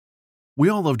We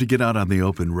all love to get out on the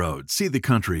open road, see the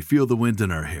country, feel the wind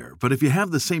in our hair. But if you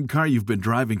have the same car you've been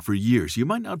driving for years, you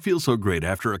might not feel so great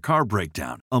after a car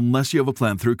breakdown, unless you have a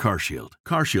plan through CarShield.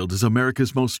 CarShield is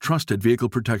America's most trusted vehicle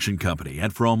protection company,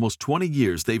 and for almost 20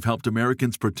 years, they've helped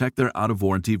Americans protect their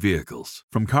out-of-warranty vehicles.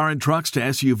 From car and trucks to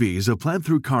SUVs, a plan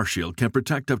through CarShield can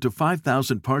protect up to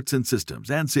 5,000 parts and systems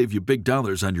and save you big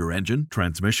dollars on your engine,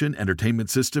 transmission, entertainment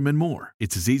system, and more.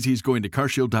 It's as easy as going to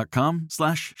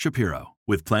carshield.com/Shapiro.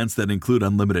 With plans that include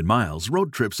unlimited miles,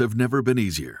 road trips have never been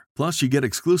easier. Plus, you get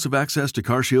exclusive access to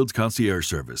CarShield's concierge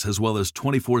service, as well as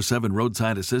 24/7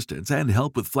 roadside assistance and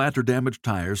help with flat or damaged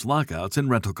tires, lockouts, and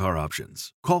rental car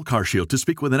options. Call CarShield to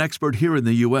speak with an expert here in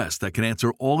the U.S. that can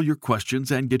answer all your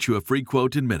questions and get you a free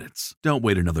quote in minutes. Don't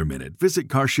wait another minute. Visit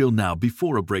CarShield now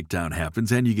before a breakdown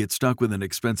happens and you get stuck with an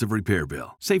expensive repair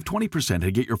bill. Save 20%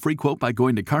 and get your free quote by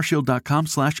going to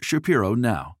carshield.com/Shapiro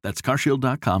now. That's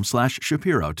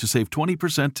carshield.com/Shapiro to save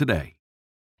 20% today.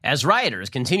 As rioters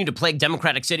continue to plague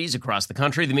Democratic cities across the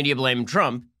country, the media blame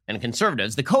Trump and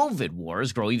conservatives. The COVID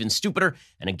wars grow even stupider,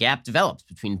 and a gap develops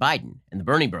between Biden and the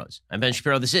Bernie bros. I'm Ben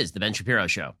Shapiro. This is The Ben Shapiro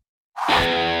Show.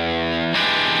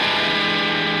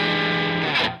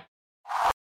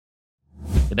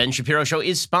 The Ben Shapiro Show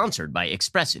is sponsored by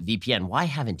ExpressVPN. Why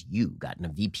haven't you gotten a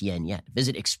VPN yet?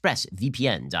 Visit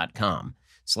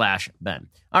expressvpn.com/Ben.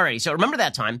 Alrighty, so remember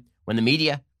that time when the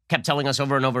media kept telling us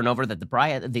over and over and over that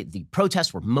the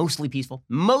protests were mostly peaceful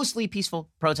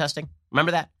protesting.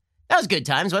 Remember that? That was good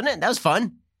times, wasn't it? That was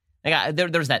fun.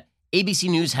 There's that ABC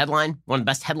News headline, one of the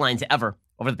best headlines ever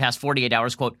over the past 48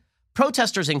 hours, quote,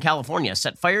 protesters in California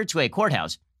set fire to a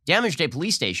courthouse, damaged a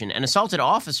police station, and assaulted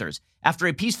officers after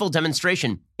a peaceful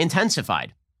demonstration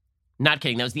intensified. Not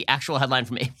kidding. That was the actual headline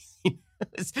from ABC.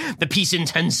 The peace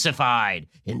intensified.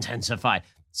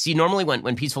 See, normally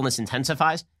when peacefulness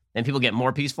intensifies, then people get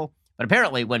more peaceful. But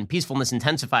apparently, when peacefulness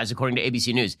intensifies, according to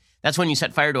ABC News, that's when you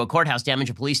set fire to a courthouse, damage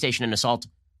a police station, and assault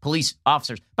police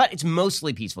officers. But it's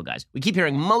mostly peaceful, guys. We keep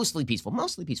hearing mostly peaceful.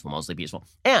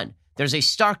 And there's a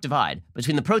stark divide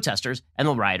between the protesters and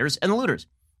the rioters and the looters.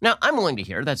 Now, I'm willing to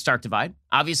hear that stark divide.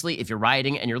 Obviously, if you're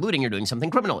rioting and you're looting, you're doing something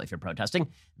criminal. If you're protesting,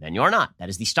 then you're not. That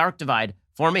is the stark divide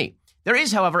for me. There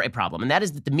is, however, a problem, and that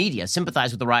is that the media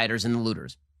sympathize with the rioters and the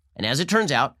looters. And as it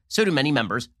turns out, so do many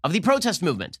members of the protest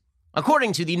movement,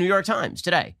 according to the New York Times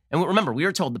today. And remember, we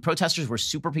were told the protesters were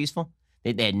super peaceful.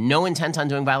 They had no intent on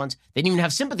doing violence. They didn't even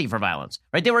have sympathy for violence,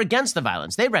 right? They were against the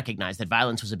violence. They recognized that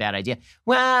violence was a bad idea.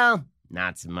 Well,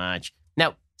 not so much.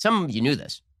 Now, some of you knew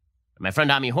this. My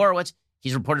friend Ami Horowitz,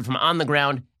 he's reported from on the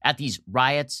ground at these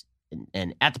riots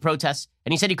and at the protests,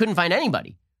 and he said he couldn't find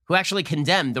anybody who actually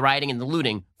condemned the rioting and the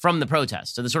looting from the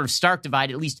protests. So the sort of stark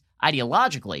divide, at least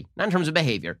ideologically, not in terms of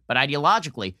behavior, but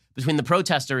ideologically, between the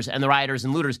protesters and the rioters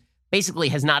and looters basically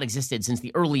has not existed since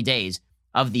the early days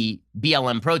of the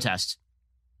BLM protests,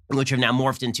 which have now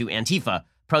morphed into Antifa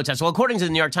protests. Well, according to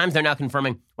the New York Times, they're now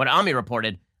confirming what Ami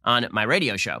reported on my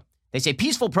radio show. They say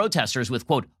peaceful protesters with,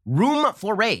 quote, room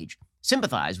for rage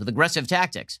sympathize with aggressive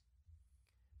tactics.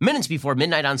 Minutes before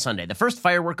midnight on Sunday, the first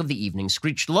firework of the evening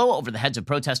screeched low over the heads of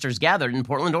protesters gathered in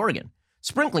Portland, Oregon,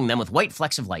 sprinkling them with white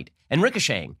flecks of light and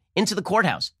ricocheting into the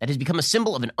courthouse that has become a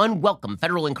symbol of an unwelcome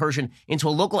federal incursion into a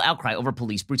local outcry over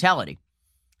police brutality.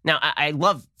 Now, I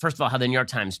love, first of all, how the New York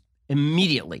Times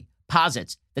immediately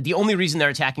posits that the only reason they're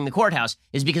attacking the courthouse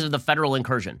is because of the federal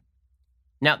incursion.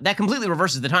 Now, that completely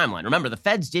reverses the timeline. Remember, the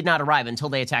feds did not arrive until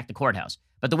they attacked the courthouse.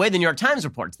 But the way the New York Times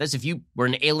reports this, if you were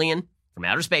an alien from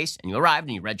outer space and you arrived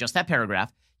and you read just that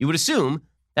paragraph, you would assume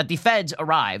that the feds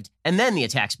arrived and then the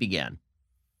attacks began.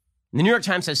 The New York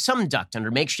Times says some ducked under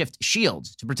makeshift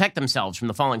shields to protect themselves from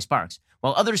the falling sparks,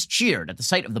 while others cheered at the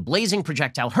sight of the blazing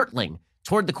projectile hurtling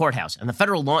toward the courthouse and the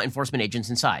federal law enforcement agents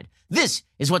inside. This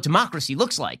is what democracy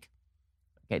looks like.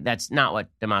 Okay, that's not what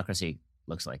democracy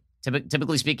looks like.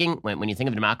 Typically speaking, when you think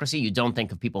of democracy, you don't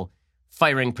think of people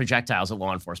firing projectiles at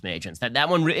law enforcement agents. That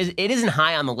one, it isn't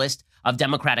high on the list of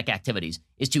democratic activities,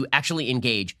 is to actually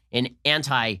engage in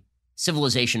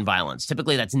anti-civilization violence.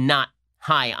 Typically, that's not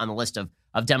high on the list of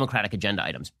democratic agenda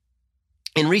items.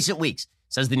 In recent weeks,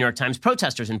 says the New York Times,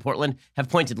 protesters in Portland have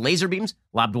pointed laser beams,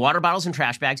 lobbed water bottles and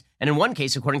trash bags, and in one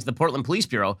case, according to the Portland Police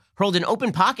Bureau, hurled an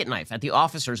open pocket knife at the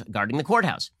officers guarding the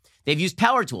courthouse. They've used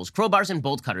power tools, crowbars, and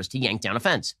bolt cutters to yank down a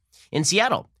fence. In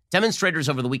Seattle, demonstrators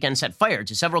over the weekend set fire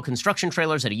to several construction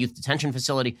trailers at a youth detention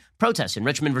facility. Protests in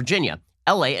Richmond, Virginia,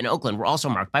 LA, and Oakland were also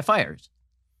marked by fires.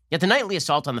 Yet the nightly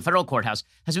assault on the federal courthouse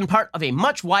has been part of a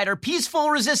much wider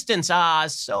peaceful resistance.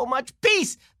 So much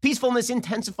peace. Peacefulness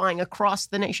intensifying across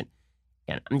the nation.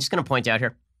 And I'm just going to point out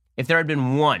here, if there had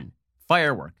been one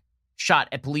firework shot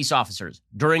at police officers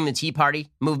during the Tea Party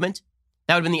movement,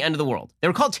 That would have been the end of the world. They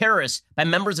were called terrorists by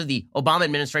members of the Obama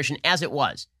administration as it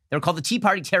was. They were called the Tea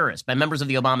Party terrorists by members of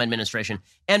the Obama administration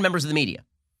and members of the media.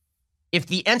 If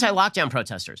the anti-lockdown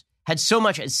protesters had so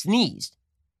much as sneezed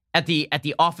at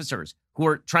the officers who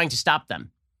were trying to stop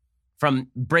them from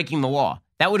breaking the law,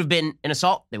 that would have been an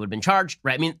assault. They would have been charged,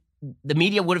 right? I mean, the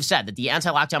media would have said that the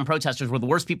anti-lockdown protesters were the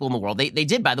worst people in the world. They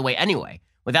did, by the way, anyway,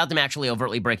 without them actually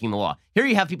overtly breaking the law. Here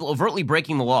you have people overtly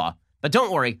breaking the law. But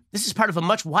don't worry, this is part of a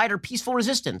much wider peaceful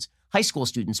resistance. High school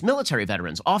students, military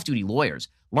veterans, off-duty lawyers,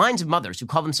 lines of mothers who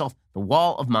call themselves the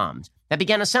Wall of Moms that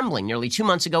began assembling nearly 2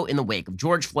 months ago in the wake of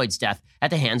George Floyd's death at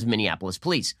the hands of Minneapolis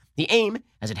police. The aim,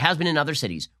 as it has been in other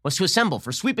cities, was to assemble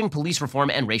for sweeping police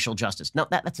reform and racial justice. No,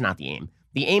 that's not the aim.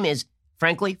 The aim is,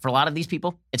 frankly, for a lot of these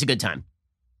people, it's a good time.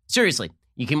 Seriously,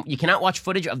 you cannot watch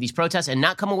footage of these protests and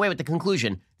not come away with the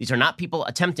conclusion these are not people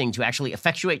attempting to actually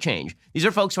effectuate change. These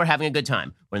are folks who are having a good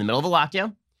time. We're in the middle of a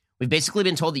lockdown. We've basically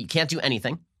been told that you can't do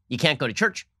anything. You can't go to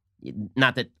church.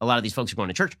 Not that a lot of these folks are going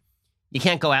to church. You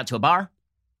can't go out to a bar.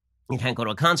 You can't go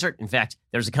to a concert. In fact,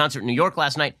 there was a concert in New York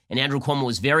last night, and Andrew Cuomo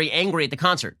was very angry at the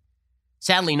concert.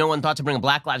 Sadly, no one thought to bring a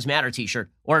Black Lives Matter t-shirt,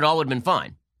 or it all would have been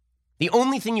fine. The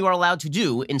only thing you are allowed to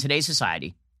do in today's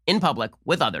society, in public,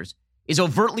 with others, is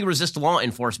overtly resist law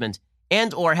enforcement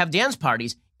and or have dance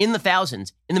parties in the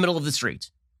thousands in the middle of the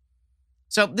streets.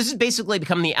 So this has basically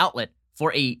become the outlet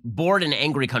for a bored and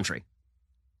angry country.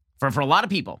 For a lot of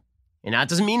people. And that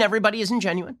doesn't mean everybody isn't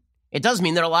genuine. It does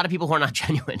mean there are a lot of people who are not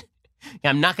genuine.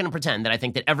 I'm not going to pretend that I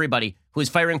think that everybody who is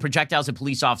firing projectiles at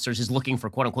police officers is looking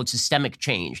for quote-unquote systemic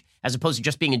change, as opposed to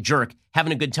just being a jerk,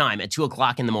 having a good time at 2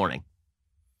 o'clock in the morning.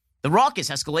 The raucous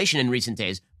escalation in recent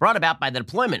days, brought about by the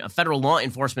deployment of federal law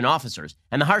enforcement officers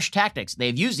and the harsh tactics they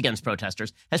have used against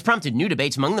protesters, has prompted new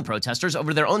debates among the protesters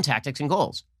over their own tactics and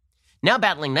goals. Now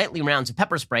battling nightly rounds of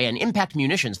pepper spray and impact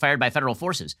munitions fired by federal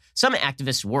forces, some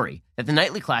activists worry that the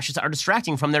nightly clashes are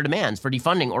distracting from their demands for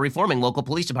defunding or reforming local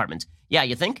police departments. Yeah,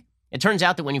 you think? It turns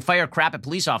out that when you fire crap at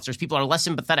police officers, people are less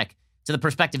sympathetic to the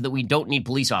perspective that we don't need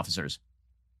police officers.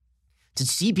 To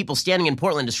see people standing in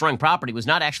Portland destroying property was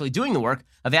not actually doing the work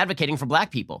of advocating for black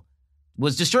people. It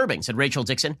was disturbing, said Rachel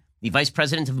Dixon, the vice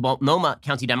president of the Multnomah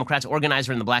County Democrats,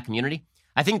 organizer in the black community.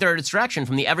 I think they're a distraction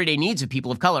from the everyday needs of people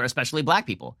of color, especially black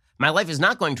people. My life is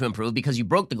not going to improve because you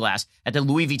broke the glass at the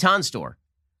Louis Vuitton store.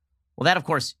 Well, that, of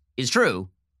course, is true,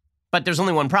 but there's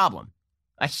only one problem.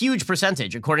 A huge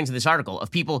percentage, according to this article,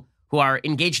 of people who are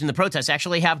engaged in the protests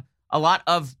actually have a lot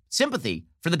of sympathy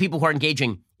for the people who are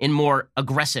engaging in more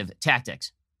aggressive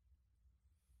tactics.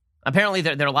 Apparently,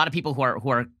 there are a lot of people who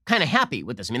are kind of happy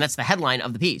with this. I mean, that's the headline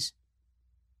of the piece.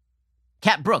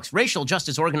 Kat Brooks, racial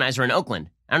justice organizer in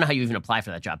Oakland. I don't know how you even apply for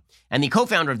that job. And the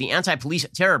co-founder of the Anti-Police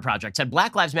Terror Project said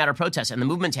Black Lives Matter protests and the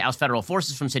movement to oust federal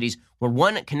forces from cities were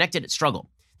one connected struggle.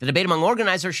 The debate among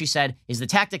organizers, she said, is the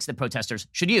tactics that protesters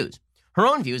should use. Her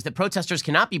own view is that protesters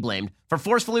cannot be blamed for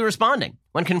forcefully responding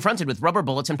when confronted with rubber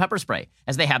bullets and pepper spray,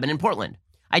 as they have been in Portland.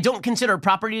 I don't consider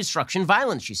property destruction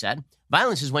violence, she said.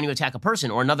 Violence is when you attack a person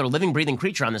or another living, breathing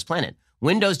creature on this planet.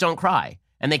 Windows don't cry,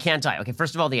 and they can't die. Okay,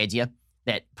 first of all, the idea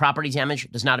that property damage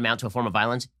does not amount to a form of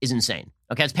violence is insane.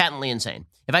 Okay, it's patently insane.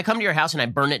 If I come to your house and I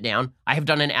burn it down, I have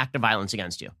done an act of violence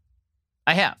against you.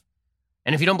 I have.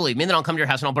 And if you don't believe me, then I'll come to your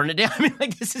house and I'll burn it down. I mean,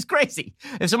 like, this is crazy.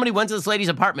 If somebody went to this lady's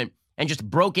apartment and just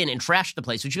broke in and trashed the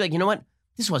place, would you be like, you know what?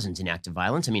 This wasn't an act of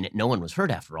violence. I mean, no one was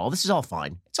hurt after all. This is all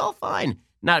fine. It's all fine.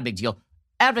 Not a big deal.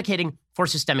 Advocating for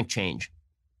systemic change.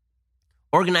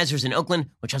 Organizers in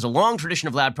Oakland, which has a long tradition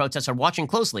of loud protests, are watching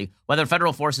closely whether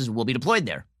federal forces will be deployed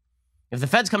there. If the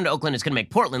feds come to Oakland, it's going to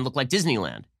make Portland look like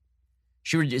Disneyland.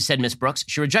 Said Ms. Brooks.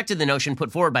 She rejected the notion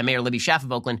put forward by Mayor Libby Schaaf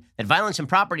of Oakland that violence and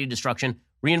property destruction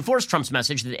reinforced Trump's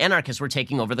message that anarchists were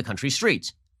taking over the country's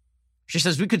streets. She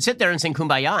says we could sit there and sing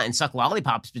Kumbaya and suck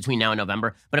lollipops between now and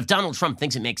November, but if Donald Trump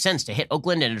thinks it makes sense to hit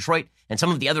Oakland and Detroit and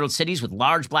some of the other cities with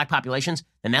large black populations,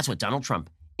 then that's what Donald Trump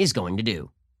is going to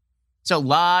do. So a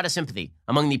lot of sympathy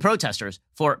among the protesters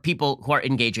for people who are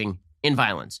engaging in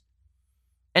violence.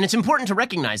 And it's important to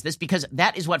recognize this because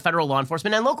that is what federal law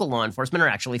enforcement and local law enforcement are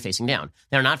actually facing down.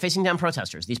 They're not facing down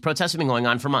protesters. These protests have been going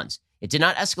on for months. It did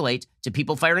not escalate to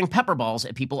people firing pepper balls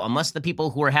at people unless the people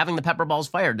who were having the pepper balls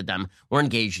fired at them were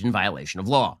engaged in violation of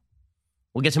law.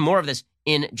 We'll get to more of this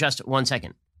in just 1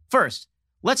 second. First,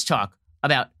 let's talk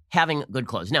about having good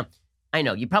clothes. Now, I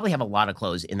know you probably have a lot of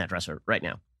clothes in that dresser right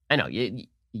now. I know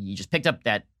you just picked up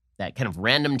that kind of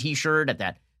random t-shirt at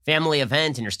that family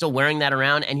event and you're still wearing that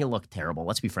around and you look terrible.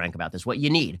 Let's be frank about this. What you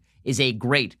need is a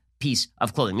great piece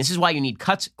of clothing. This is why you need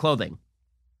Cuts clothing.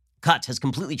 Cuts has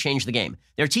completely changed the game.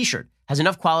 Their t-shirt has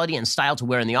enough quality and style to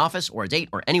wear in the office or a date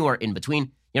or anywhere in between.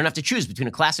 You don't have to choose between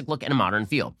a classic look and a modern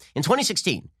feel. In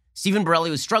 2016, Stephen Borelli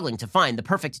was struggling to find the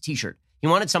perfect t-shirt. He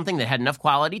wanted something that had enough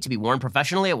quality to be worn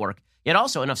professionally at work, yet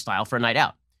also enough style for a night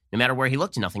out. No matter where he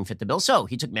looked, nothing fit the bill, so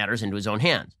he took matters into his own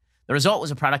hands. The result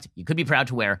was a product you could be proud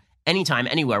to wear anytime,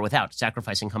 anywhere without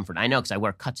sacrificing comfort. I know because I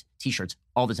wear Cuts t-shirts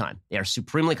all the time. They are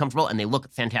supremely comfortable and they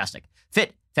look fantastic.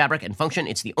 Fit, fabric, and function,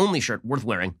 it's the only shirt worth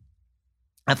wearing.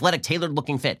 Athletic,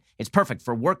 tailored-looking fit. It's perfect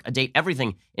for work, a date,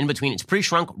 everything in between. It's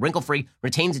pre-shrunk, wrinkle-free,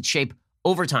 retains its shape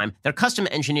over time. Their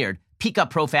custom-engineered Pika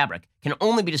Pro fabric can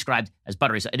only be described as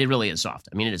buttery soft. It really is soft.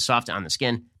 I mean, it is soft on the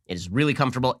skin. It is really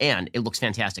comfortable, and it looks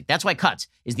fantastic. That's why Cuts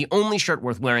is the only shirt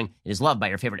worth wearing. It is loved by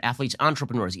your favorite athletes,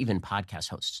 entrepreneurs, even podcast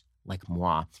hosts like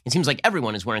moi. It seems like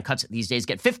everyone is wearing Cuts these days.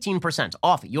 Get 15%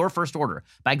 off your first order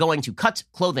by going to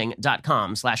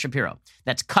cutsclothing.com/Shapiro.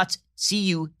 That's Cuts,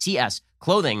 C-U-T-S,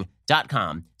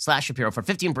 clothing.com/Shapiro for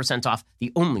 15% off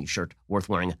the only shirt worth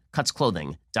wearing.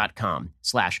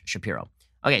 Cutsclothing.com/Shapiro.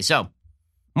 Okay, so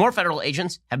more federal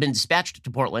agents have been dispatched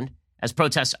to Portland as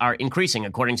protests are increasing,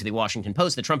 according to the Washington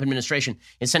Post. The Trump administration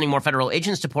is sending more federal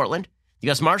agents to Portland. The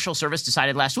U.S. Marshal Service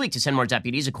decided last week to send more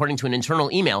deputies, according to an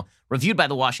internal email reviewed by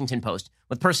the Washington Post,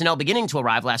 with personnel beginning to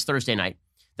arrive last Thursday night.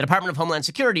 The Department of Homeland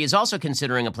Security is also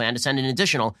considering a plan to send an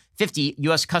additional 50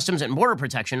 U.S. Customs and Border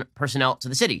Protection personnel to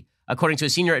the city, according to a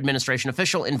senior administration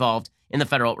official involved in the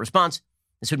federal response.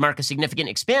 This would mark a significant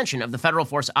expansion of the federal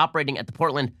force operating at the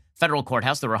Portland Federal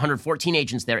Courthouse. There were 114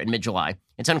 agents there in mid-July.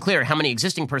 It's unclear how many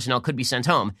existing personnel could be sent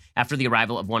home after the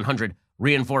arrival of 100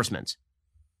 reinforcements.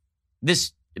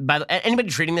 Anybody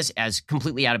treating this as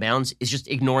completely out of bounds is just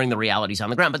ignoring the realities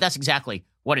on the ground, but that's exactly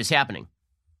what is happening.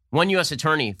 One U.S.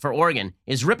 attorney for Oregon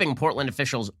is ripping Portland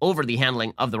officials over the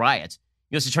handling of the riots.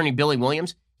 U.S. Attorney Billy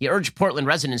Williams, he urged Portland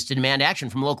residents to demand action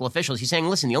from local officials. He's saying,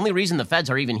 listen, the only reason the feds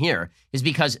are even here is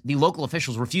because the local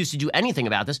officials refuse to do anything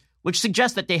about this, which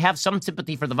suggests that they have some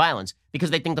sympathy for the violence because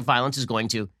they think the violence is going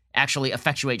to actually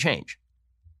effectuate change.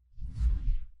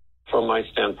 From my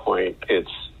standpoint, it's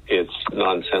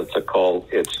nonsensical.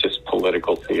 It's just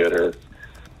political theater.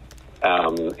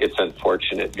 It's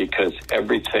unfortunate because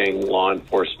everything law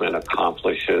enforcement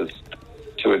accomplishes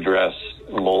to address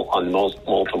on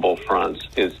multiple fronts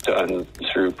is done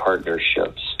through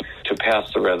partnerships. To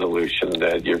pass the resolution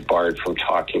that you're barred from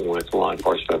talking with law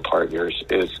enforcement partners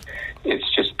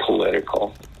it's just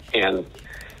political, and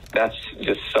that's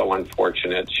just so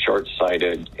unfortunate,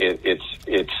 short-sighted.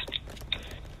 It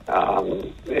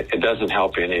doesn't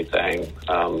help anything,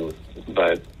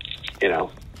 but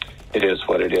it is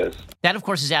what it is. That, of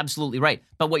course, is absolutely right.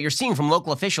 But what you're seeing from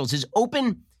local officials is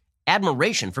open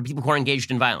admiration for people who are engaged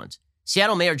in violence.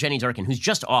 Seattle Mayor Jenny Durkan, who's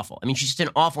just awful. I mean, she's just an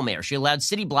awful mayor. She allowed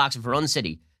city blocks of her own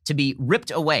city to be ripped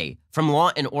away from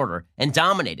law and order and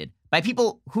dominated by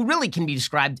people who really can be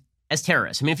described as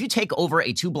terrorists. I mean, if you take over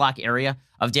a 2-block area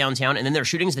of downtown and then there are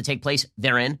shootings that take place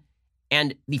therein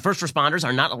and the first responders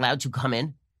are not allowed to come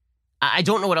in, I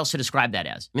don't know what else to describe that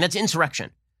as. I mean, that's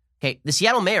insurrection. Okay, the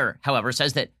Seattle mayor, however,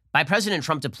 says that by President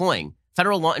Trump deploying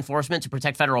federal law enforcement to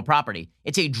protect federal property,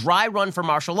 it's a dry run for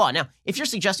martial law. Now, if you're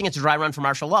suggesting it's a dry run for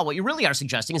martial law, what you really are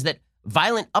suggesting is that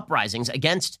violent uprisings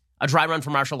against a dry run for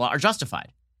martial law are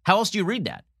justified. How else do you read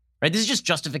that? Right? This is just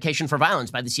justification for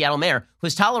violence by the Seattle mayor, who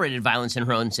has tolerated violence in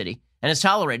her own city and has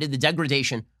tolerated the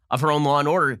degradation of her own law and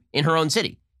order in her own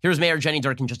city. Here's Mayor Jenny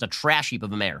Durkan, just a trash heap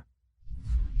of a mayor.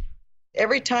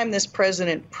 Every time this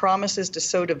president promises to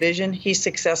sow division, he's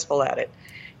successful at it.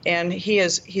 And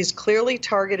he's clearly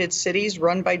targeted cities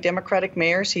run by Democratic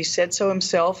mayors. He said so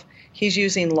himself. He's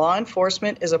using law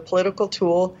enforcement as a political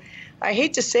tool. I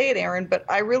hate to say it, Aaron, but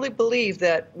I really believe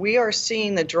that we are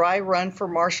seeing the dry run for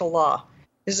martial law.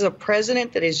 This is a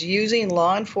president that is using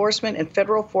law enforcement and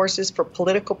federal forces for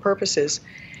political purposes.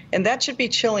 And that should be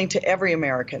chilling to every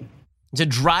American. It's a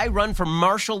dry run for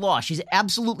martial law. She's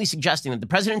absolutely suggesting that the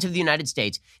president of the United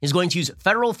States is going to use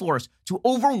federal force to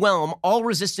overwhelm all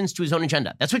resistance to his own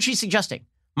agenda. That's what she's suggesting.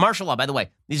 Martial law, by the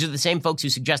way, these are the same folks who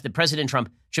suggest that President Trump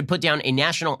should put down a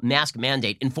national mask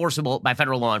mandate enforceable by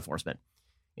federal law enforcement.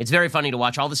 It's very funny to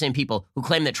watch all the same people who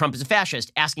claim that Trump is a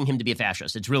fascist asking him to be a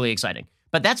fascist. It's really exciting.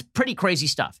 But that's pretty crazy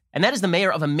stuff. And that is the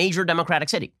mayor of a major Democratic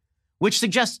city, which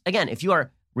suggests, again, if you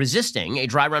are resisting a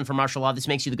dry run for martial law, this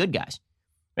makes you the good guys.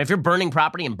 If you're burning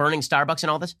property and burning Starbucks and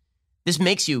all this, this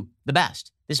makes you the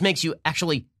best. This makes you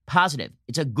actually positive.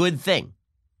 It's a good thing.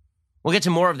 We'll get to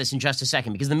more of this in just a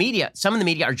second because the media, some of the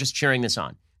media are just cheering this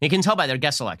on. You can tell by their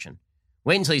guest selection.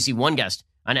 Wait until you see one guest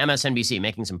on MSNBC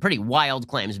making some pretty wild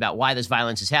claims about why this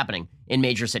violence is happening in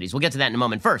major cities. We'll get to that in a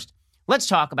moment. First, let's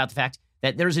talk about the fact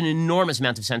that there's an enormous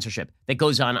amount of censorship that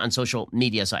goes on social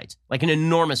media sites, like an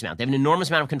enormous amount. They have an enormous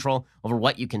amount of control over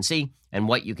what you can see and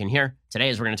what you can hear. Today,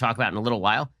 as we're going to talk about in a little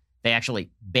while, they actually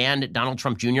banned Donald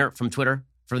Trump Jr. from Twitter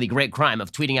for the great crime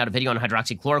of tweeting out a video on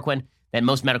hydroxychloroquine that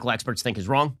most medical experts think is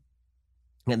wrong.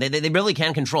 And they really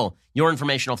can control your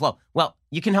informational flow. Well,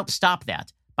 you can help stop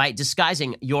that by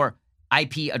disguising your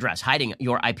IP address, hiding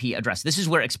your IP address. This is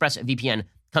where ExpressVPN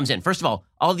comes in. First of all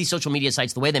of these social media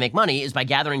sites, the way they make money is by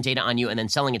gathering data on you and then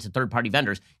selling it to third-party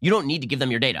vendors. You don't need to give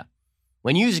them your data.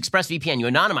 When you use ExpressVPN, you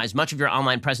anonymize much of your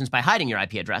online presence by hiding your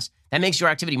IP address. That makes your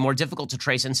activity more difficult to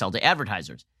trace and sell to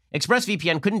advertisers.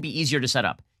 ExpressVPN couldn't be easier to set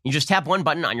up. You just tap one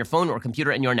button on your phone or computer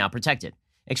and you're now protected.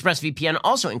 ExpressVPN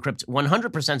also encrypts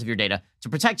 100% of your data to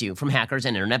protect you from hackers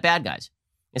and internet bad guys.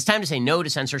 It's time to say no to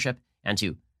censorship and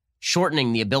to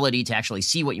shortening the ability to actually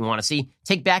see what you want to see.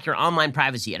 Take back your online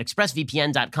privacy at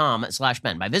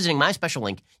expressvpn.com/Ben. By visiting my special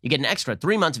link, you get an extra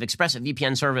 3 months of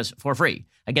ExpressVPN service for free.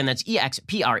 Again, that's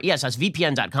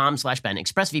expressvpn.com/Ben,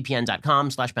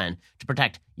 expressvpn.com/Ben to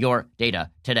protect your data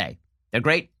today. They're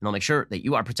great, and they'll make sure that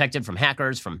you are protected from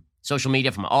hackers, from social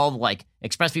media, from all the like.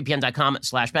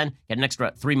 expressvpn.com/Ben. Get an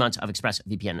extra 3 months of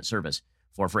ExpressVPN service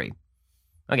for free.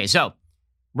 Okay, so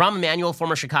Rahm Emanuel,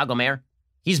 former Chicago mayor,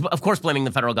 he's, of course, blaming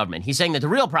the federal government. He's saying that the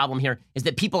real problem here is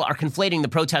that people are conflating the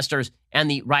protesters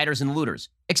and the rioters and the looters,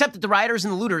 except that the rioters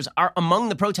and the looters are among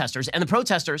the protesters, and the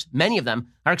protesters, many of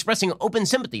them, are expressing open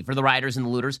sympathy for the rioters and the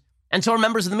looters, and so are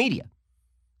members of the media.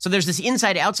 So there's this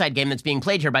inside-outside game that's being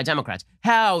played here by Democrats.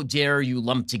 How dare you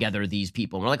lump together these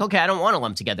people? And we're like, okay, I don't want to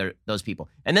lump together those people.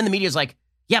 And then the media's like,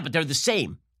 yeah, but they're the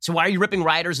same. So why are you ripping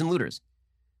rioters and looters?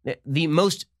 The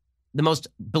most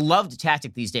beloved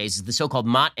tactic these days is the so-called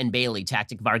Mott and Bailey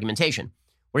tactic of argumentation,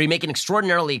 where you make an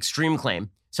extraordinarily extreme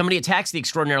claim, somebody attacks the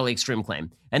extraordinarily extreme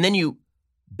claim, and then you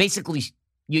basically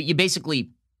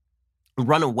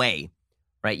run away,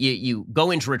 right? You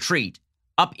go into retreat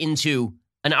up into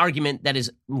an argument that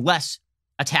is less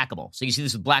attackable. So you see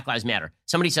this with Black Lives Matter.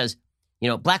 Somebody says,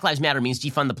 Black Lives Matter means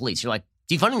defund the police. You're like,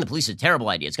 defunding the police is a terrible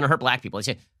idea. It's going to hurt black people.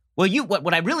 They say, well,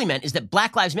 what I really meant is that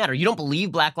Black Lives Matter. You don't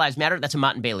believe Black Lives Matter? That's a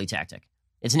Mott and Bailey tactic.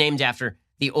 It's named after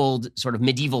the old sort of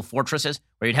medieval fortresses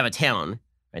where you'd have a town,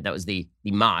 right? That was the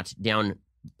Mott down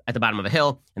at the bottom of a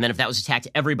hill. And then if that was attacked,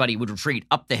 everybody would retreat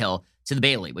up the hill to the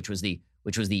Bailey, which was the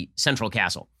central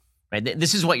castle. Right?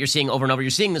 This is what you're seeing over and over.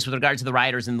 You're seeing this with regard to the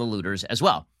rioters and the looters as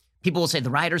well. People will say the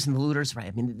rioters and the looters, right?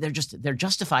 I mean, they're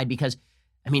justified because,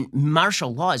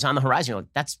 martial law is on the horizon. You're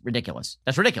like, that's ridiculous.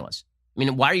 That's ridiculous.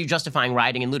 Why are you justifying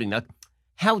rioting and looting? Like,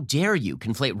 how dare you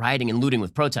conflate rioting and looting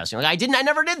with protesting? Like, I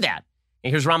never did that.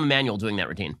 And here's Rahm Emanuel doing that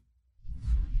routine.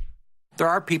 There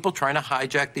are people trying to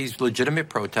hijack these legitimate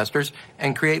protesters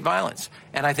and create violence.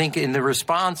 And I think in the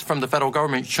response from the federal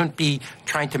government shouldn't be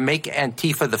trying to make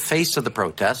Antifa the face of the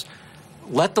protest.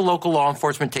 Let the local law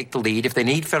enforcement take the lead. If they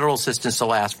need federal assistance,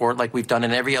 they'll ask for it, like we've done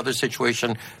in every other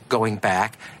situation going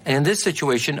back. And in this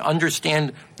situation,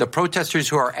 understand the protesters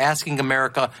who are asking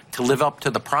America to live up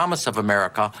to the promise of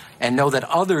America and know that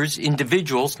others,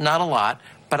 individuals, not a lot,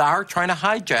 but are trying to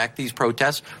hijack these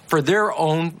protests for their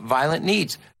own violent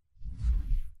needs.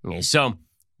 Okay, so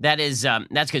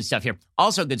that's good stuff here.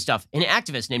 Also good stuff. An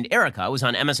activist named Erica was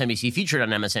on MSNBC, featured on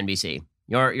MSNBC,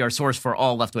 your source for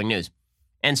all left-wing news,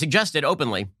 and suggested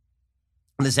openly,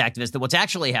 this activist, that what's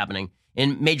actually happening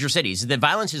in major cities is that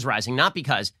violence is rising not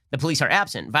because the police are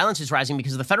absent. Violence is rising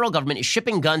because the federal government is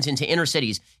shipping guns into inner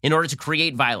cities in order to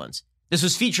create violence. This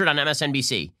was featured on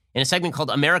MSNBC in a segment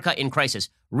called America in Crisis.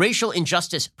 Racial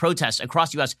injustice protests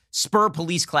across U.S. spur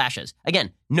police clashes. Again,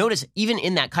 notice even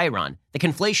in that chyron, the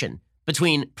conflation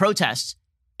between protests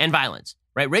and violence,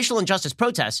 right? Racial injustice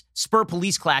protests spur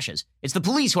police clashes. It's the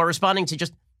police who are responding to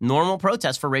just normal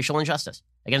protests for racial injustice,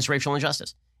 against racial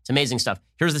injustice. It's amazing stuff.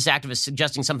 Here's this activist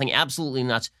suggesting something absolutely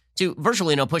nuts to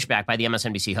virtually no pushback by the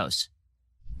MSNBC hosts.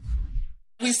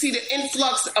 We see the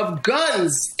influx of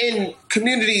guns in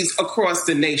communities across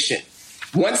the nation.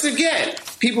 Once again,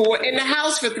 people were in the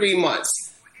house for 3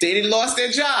 months. They lost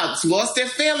their jobs, lost their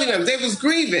family members. They was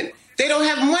grieving. They don't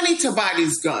have money to buy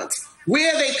these guns.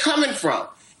 Where are they coming from?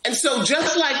 And so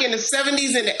just like in the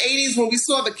 70s and the 80s when we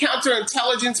saw the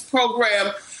counterintelligence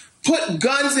program put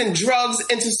guns and drugs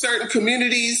into certain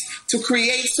communities to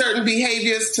create certain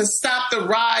behaviors to stop the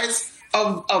rise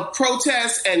of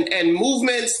protests and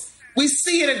movements, we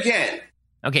see it again.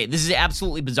 Okay, this is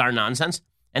absolutely bizarre nonsense.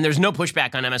 And there's no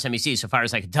pushback on MSNBC, so far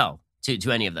as I could tell,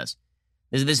 to any of this.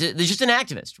 This is just an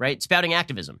activist, right? Spouting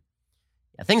activism.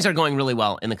 Yeah, things are going really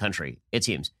well in the country, it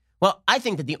seems. Well, I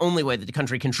think that the only way that the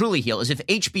country can truly heal is if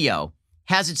HBO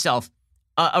has itself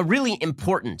a really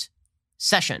important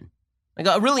session, like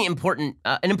a really important,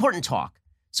 an important talk.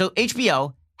 So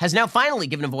HBO has now finally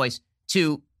given a voice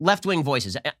to left-wing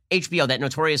voices. HBO, that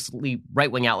notoriously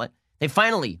right-wing outlet, they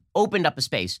finally opened up a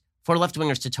space for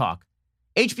left-wingers to talk.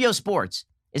 HBO Sports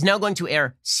is now going to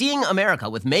air Seeing America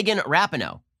with Megan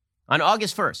Rapinoe on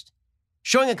August 1st,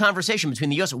 showing a conversation between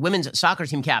the U.S. women's soccer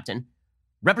team captain,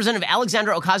 Representative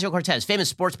Alexandra Ocasio-Cortez, famous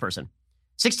sports person,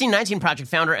 1619 Project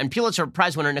founder and Pulitzer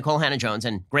Prize winner Nikole Hannah-Jones,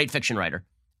 and great fiction writer,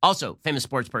 also famous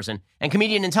sports person, and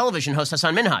comedian and television host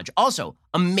Hasan Minhaj, also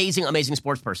amazing, amazing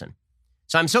sports person.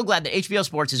 So I'm so glad that HBO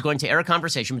Sports is going to air a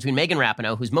conversation between Megan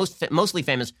Rapinoe, who's mostly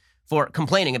famous for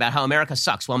complaining about how America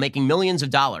sucks while making millions of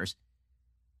dollars,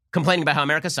 complaining about how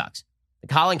America sucks. The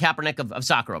Colin Kaepernick of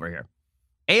soccer over here.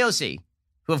 AOC,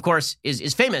 who of course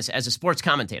is famous as a sports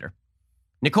commentator.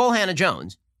 Nikole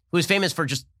Hannah-Jones, who is famous for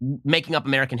just making up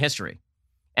American history.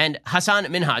 And Hasan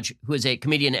Minhaj, who is a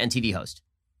comedian and TV host.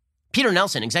 Peter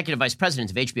Nelson, executive vice president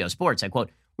of HBO Sports, I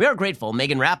quote, "We are grateful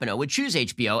Megan Rapinoe would choose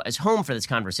HBO as home for this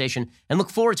conversation and look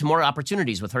forward to more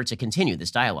opportunities with her to continue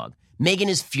this dialogue. Megan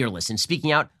is fearless in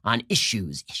speaking out on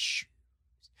issues.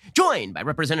 Joined by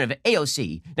Representative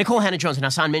AOC, Nikole Hannah-Jones, and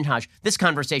Hasan Minhaj, this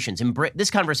conversation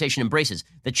embraces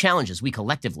the challenges we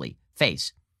collectively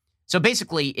face." So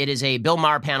basically, it is a Bill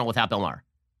Maher panel without Bill Maher,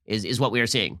 is what we are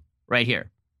seeing right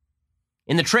here.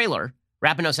 In the trailer,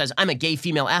 Rapinoe says, "I'm a gay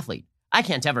female athlete. I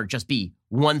can't ever just be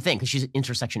one thing," because she's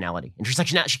intersectionality.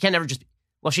 She can't ever just,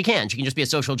 well, she can just be a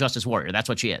social justice warrior. That's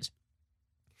what she is.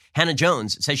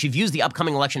 Hannah-Jones says she views the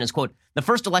upcoming election as, quote, "the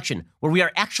first election where we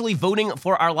are actually voting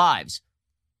for our lives."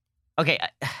 Okay,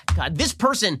 God, this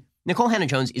person, Nikole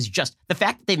Hannah-Jones, is just, the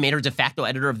fact that they've made her de facto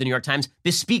editor of the New York Times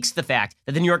bespeaks the fact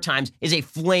that the New York Times is a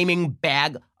flaming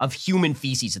bag of human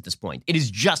feces at this point. It is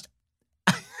just,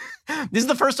 this is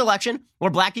the first election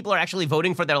where black people are actually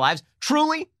voting for their lives.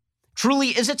 Truly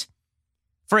is it?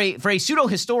 For a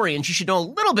pseudo-historian, she should know a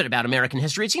little bit about American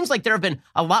history. It seems like there have been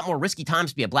a lot more risky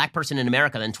times to be a black person in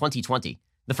America than 2020,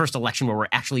 the first election where we're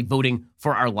actually voting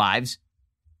for our lives.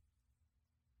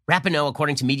 Rapinoe,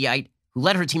 according to Mediaite, who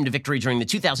led her team to victory during the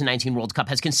 2019 World Cup,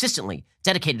 has consistently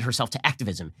dedicated herself to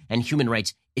activism and human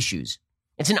rights issues.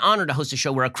 It's an honor to host a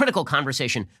show where a critical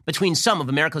conversation between some of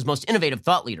America's most innovative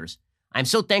thought leaders. I'm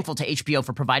so thankful to HBO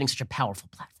for providing such a powerful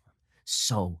platform.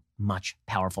 So much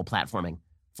powerful platforming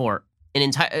for an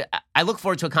entire... I look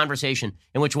forward to a conversation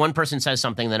in which one person says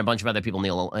something, then a bunch of other people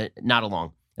nod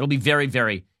along. It'll be very,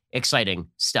 very exciting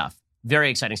stuff. Very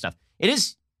exciting stuff. It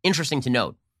is interesting to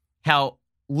note how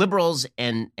liberals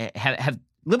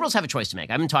liberals have a choice to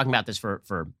make. I've been talking about this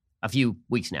for a few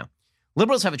weeks now.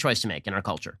 Liberals have a choice to make in our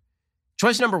culture.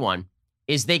 Choice number one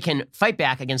is they can fight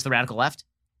back against the radical left,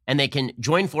 and they can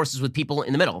join forces with people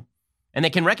in the middle, and they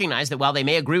can recognize that while they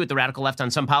may agree with the radical left on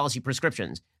some policy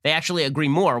prescriptions, they actually agree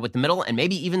more with the middle and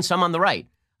maybe even some on the right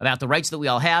about the rights that we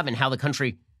all have and how the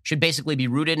country should basically be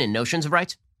rooted in notions of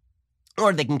rights.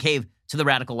 Or they can cave to the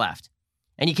radical left.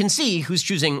 And you can see who's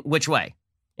choosing which way.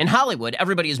 In Hollywood,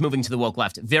 everybody is moving to the woke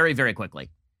left very, very quickly.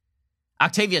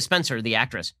 Octavia Spencer, the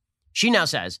actress, she now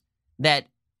says that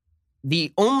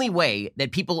the only way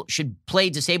that people should play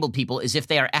disabled people is if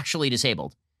they are actually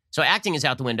disabled. So acting is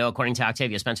out the window, according to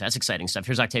Octavia Spencer. That's exciting stuff.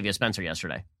 Here's Octavia Spencer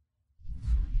yesterday.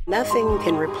 Nothing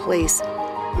can replace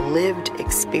lived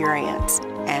experience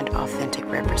and authentic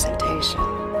representation.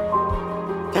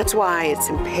 That's why it's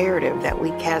imperative that we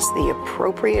cast the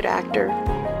appropriate actor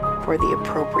for the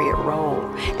appropriate role.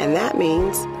 And that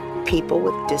means people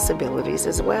with disabilities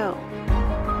as well.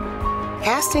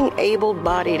 Casting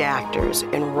able-bodied actors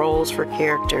in roles for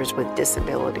characters with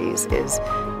disabilities is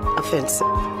offensive,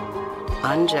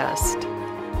 unjust,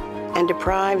 and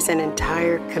deprives an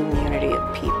entire community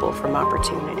of people from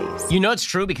opportunities. You know it's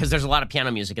true because there's a lot of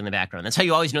piano music in the background. That's how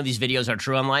you always know these videos are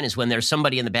true online, is when there's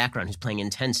somebody in the background who's playing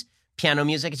intense piano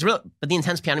music. It's real, but the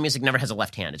intense piano music never has a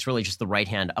left hand. It's really just the right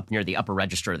hand up near the upper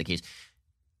register of the keys.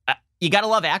 You got to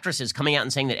love actresses coming out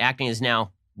and saying that acting is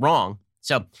now wrong.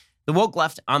 So the woke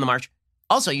left on the march.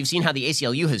 Also, you've seen how the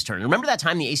ACLU has turned. Remember that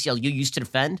time the ACLU used to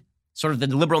defend sort of the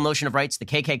liberal notion of rights, the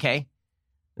KKK?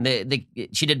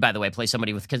 She did, by the way, play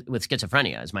somebody with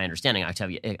schizophrenia, is my understanding,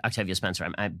 Octavia Spencer.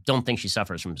 I don't think she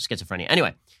suffers from schizophrenia.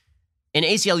 Anyway, an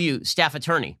ACLU staff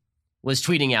attorney was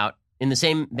tweeting out in the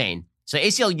same vein. So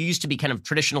ACLU used to be kind of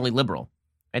traditionally liberal.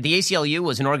 Right? The ACLU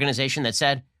was an organization that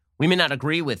said, we may not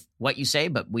agree with what you say,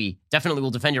 but we definitely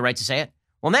will defend your right to say it.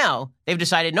 Well, now they've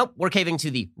decided, nope, we're caving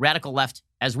to the radical left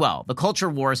as well. The culture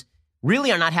wars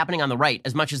really are not happening on the right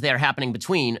as much as they are happening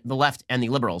between the left and the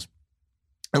liberals.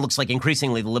 It looks like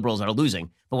increasingly the liberals are losing.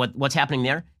 But what's happening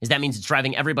there is that means it's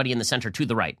driving everybody in the center to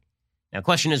the right. Now, the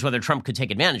question is whether Trump could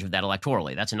take advantage of that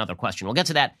electorally. That's another question. We'll get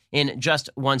to that in just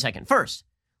 1 second. First,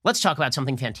 let's talk about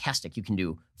something fantastic you can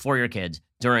do for your kids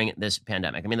during this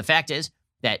pandemic. I mean, the fact is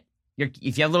that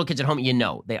if you have little kids at home, you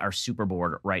know they are super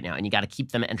bored right now, and you got to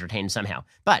keep them entertained somehow.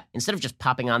 But instead of just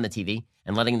popping on the TV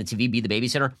and letting the TV be the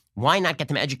babysitter, why not get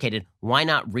them educated? Why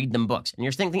not read them books? And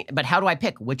you're thinking, but how do I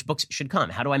pick which books should come?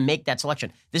 How do I make that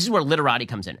selection? This is where Literati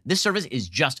comes in. This service is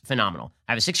just phenomenal.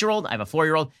 I have a 6-year-old, I have a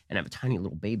 4-year-old, and I have a tiny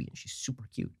little baby, and she's super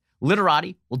cute.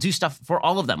 Literati will do stuff for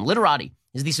all of them. Literati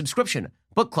is the subscription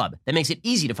book club that makes it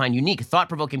easy to find unique,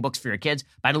 thought-provoking books for your kids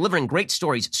by delivering great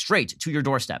stories straight to your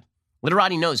doorstep.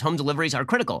 Literati knows home deliveries are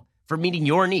critical for meeting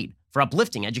your need for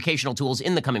uplifting educational tools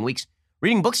in the coming weeks.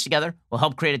 Reading books together will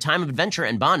help create a time of adventure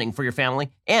and bonding for your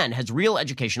family and has real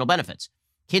educational benefits.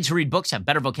 Kids who read books have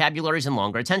better vocabularies and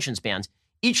longer attention spans.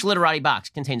 Each Literati box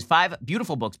contains 5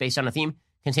 beautiful books based on a theme,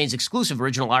 contains exclusive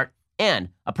original art, and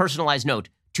a personalized note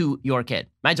to your kid.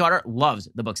 My daughter loves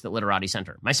the books that Literati sent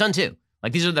her. My son, too.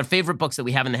 Like, these are their favorite books that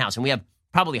we have in the house, and we have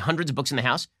probably hundreds of books in the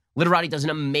house. Literati does an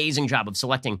amazing job of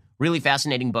selecting really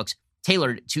fascinating books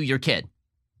tailored to your kid.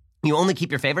 You only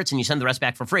keep your favorites and you send the rest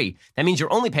back for free. That means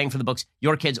you're only paying for the books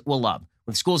your kids will love.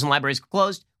 With schools and libraries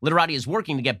closed, Literati is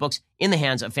working to get books in the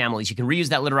hands of families. You can reuse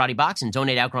that Literati box and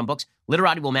donate outgrown books.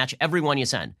 Literati will match every one you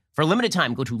send. For a limited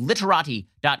time, go to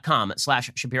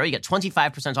literati.com/Shapiro. You get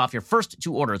 25% off your first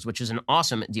 2 orders, which is an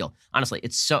awesome deal. Honestly,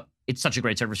 it's such a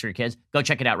great service for your kids. Go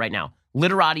check it out right now.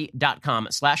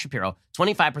 Literati.com/Shapiro.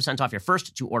 25% off your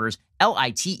first 2 orders.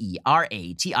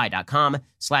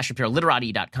 LITERATI.com/Shapiro.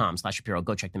 Literati.com/Shapiro.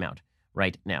 Go check them out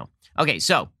right now. Okay,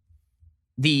 so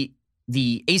the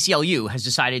ACLU has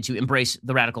decided to embrace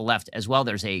the radical left as well.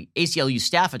 There's a ACLU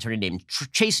staff attorney named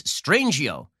Chase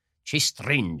Strangio.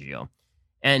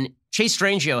 And Chase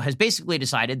Strangio has basically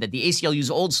decided that the ACLU's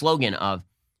old slogan of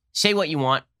say what you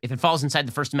want, if it falls inside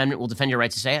the First Amendment, we'll defend your right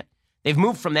to say it. They've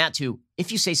moved from that to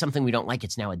if you say something we don't like,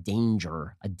 it's now a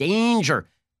danger.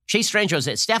 Chase Strangio is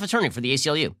a staff attorney for the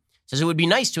ACLU. Says it would be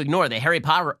nice to ignore the Harry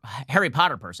Potter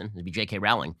person, it'd be J.K.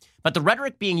 Rowling, but the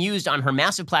rhetoric being used on her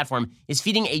massive platform is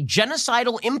feeding a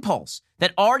genocidal impulse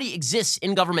that already exists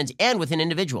in government and within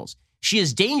individuals. She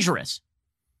is dangerous.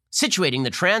 Situating the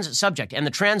trans subject and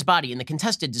the trans body in the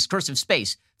contested discursive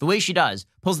space the way she does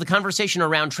pulls the conversation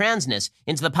around transness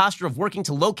into the posture of working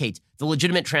to locate the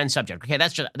legitimate trans subject. Okay,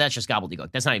 that's just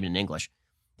gobbledygook. That's not even in English.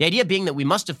 The idea being that we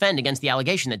must defend against the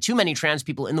allegation that too many trans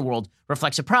people in the world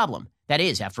reflects a problem. That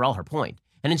is, after all, her point.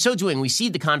 And in so doing, we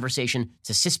cede the conversation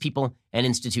to cis people and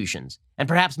institutions. And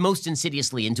perhaps most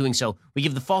insidiously in doing so, we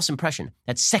give the false impression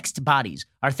that sexed bodies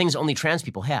are things only trans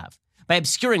people have. By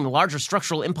obscuring the larger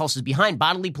structural impulses behind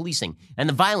bodily policing and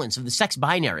the violence of the sex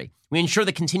binary, we ensure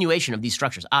the continuation of these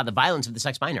structures. The violence of the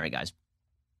sex binary, guys.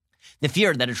 The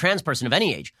fear that a trans person of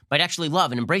any age might actually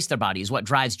love and embrace their body is what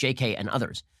drives JK and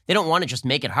others. They don't want to just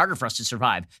make it harder for us to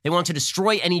survive. They want to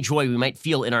destroy any joy we might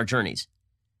feel in our journeys.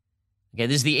 Okay,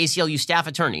 this is the ACLU staff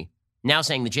attorney now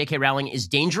saying that J.K. Rowling is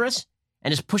dangerous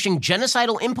and is pushing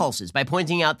genocidal impulses by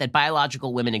pointing out that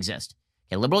biological women exist.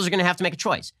 Okay, liberals are going to have to make a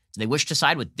choice. Do they wish to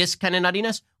side with this kind of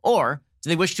nuttiness, or do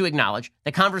they wish to acknowledge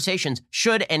that conversations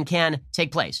should and can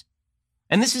take place?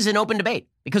 And this is an open debate,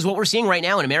 because what we're seeing right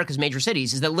now in America's major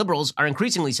cities is that liberals are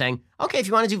increasingly saying, okay, if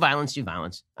you want to do violence, do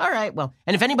violence. All right, well,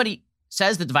 and if anybody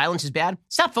says that the violence is bad,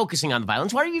 stop focusing on the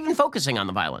violence. Why are you even focusing on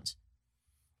the violence?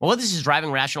 Well, what this is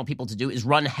driving rational people to do is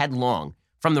run headlong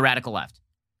from the radical left,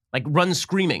 like run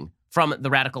screaming from the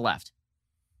radical left.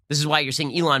 This is why you're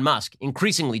seeing Elon Musk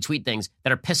increasingly tweet things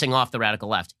that are pissing off the radical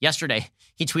left. Yesterday,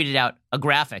 he tweeted out a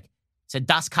graphic. It said,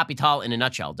 Das Kapital in a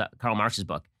nutshell, Karl Marx's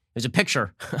book. There's a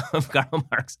picture of Karl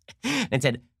Marx and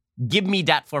said, give me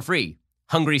that for free,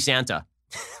 hungry Santa.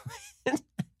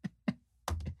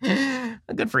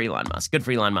 Good for Elon Musk. Good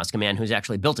for Elon Musk, a man who's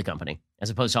actually built a company, as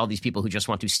opposed to all these people who just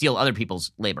want to steal other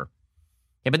people's labor.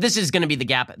 Okay, but this is going to be the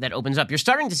gap that opens up. You're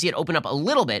starting to see it open up a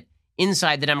little bit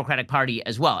inside the Democratic Party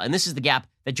as well. And this is the gap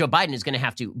that Joe Biden is going to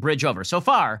have to bridge over. So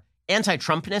far,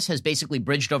 anti-Trumpness has basically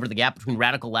bridged over the gap between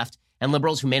radical left and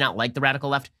liberals who may not like the radical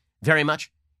left very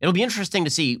much. It'll be interesting to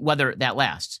see whether that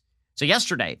lasts. So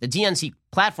yesterday, the DNC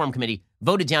Platform Committee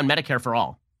voted down Medicare for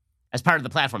All as part of the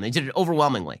platform. They did it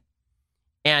overwhelmingly.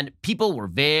 And people were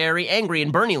very angry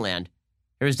in Bernie land.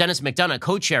 Here's Dennis McDonough,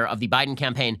 co-chair of the Biden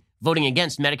campaign, voting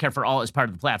against Medicare for All as part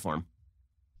of the platform.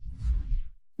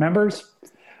 Members,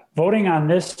 voting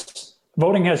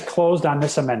has closed on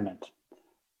this amendment.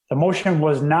 The motion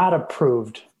was not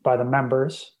approved by the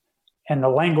members, and the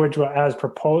language as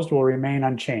proposed will remain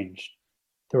unchanged.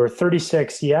 There were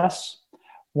 36 yes,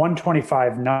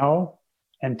 125 no,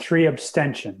 and 3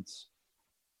 abstentions.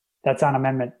 That's on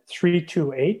Amendment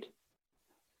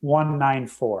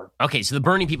 328-194. Okay, so the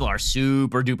Bernie people are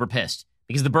super duper pissed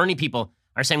because the Bernie people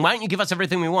are saying, why don't you give us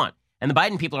everything we want? And the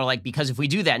Biden people are like, because if we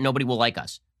do that, nobody will like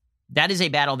us. That is a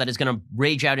battle that is going to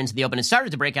rage out into the open. It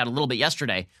started to break out a little bit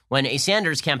yesterday when a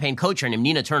Sanders campaign co-chair named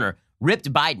Nina Turner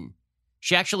ripped Biden.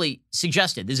 She actually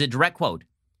suggested, this is a direct quote,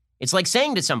 it's like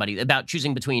saying to somebody about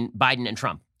choosing between Biden and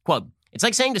Trump, quote, it's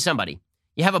like saying to somebody,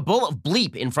 you have a bowl of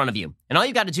bleep in front of you, and all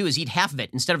you got to do is eat half of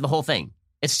it instead of the whole thing.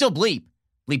 It's still bleep,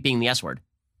 bleep being the S word.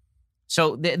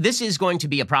 So this is going to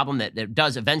be a problem that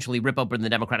does eventually rip open the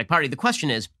Democratic Party. The question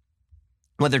is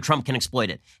whether Trump can exploit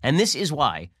it. And this is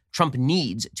why Trump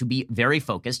needs to be very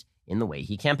focused in the way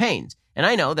he campaigns. And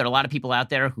I know there are a lot of people out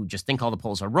there who just think all the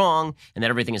polls are wrong and that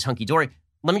everything is hunky-dory.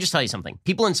 Let me just tell you something.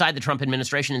 People inside the Trump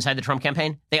administration, inside the Trump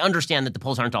campaign, they understand that the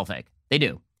polls aren't all fake. They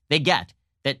do. They get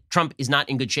that Trump is not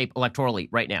in good shape electorally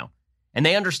right now. And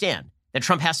they understand that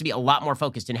Trump has to be a lot more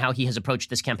focused in how he has approached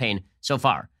this campaign so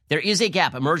far. There is a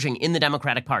gap emerging in the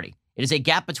Democratic Party. It is a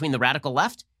gap between the radical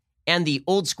left and the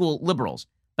old school liberals.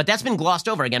 But that's been glossed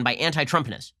over again by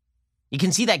anti-Trumpness. You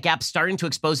can see that gap starting to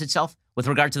expose itself with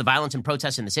regard to the violence and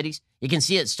protests in the cities. You can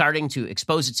see it starting to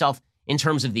expose itself in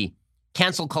terms of the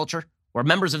cancel culture, where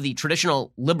members of the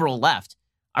traditional liberal left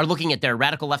are looking at their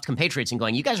radical left compatriots and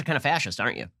going, you guys are kind of fascist,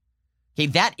 aren't you? Okay,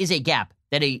 that is a gap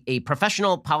that a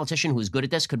professional politician who is good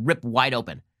at this could rip wide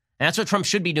open. And that's what Trump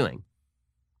should be doing.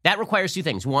 That requires two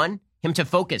things. One, him to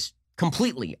focus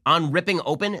completely on ripping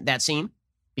open that seam,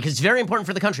 because it's very important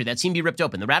for the country that seam be ripped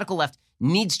open. The radical left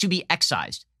needs to be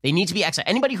excised. They need to be excised.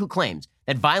 Anybody who claims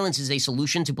that violence is a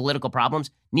solution to political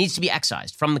problems needs to be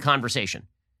excised from the conversation.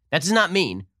 That does not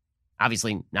mean,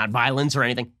 obviously, not violence or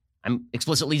anything. I'm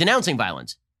explicitly denouncing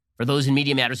violence. For those in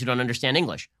Media Matters who don't understand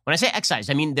English. When I say excised,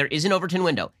 I mean there is an Overton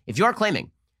window. If you are claiming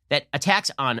that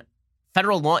attacks on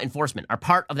federal law enforcement are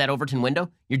part of that Overton window,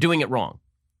 you're doing it wrong.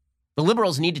 The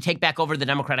liberals need to take back over the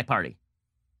Democratic Party.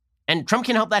 And Trump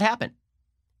can help that happen.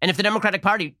 And if the Democratic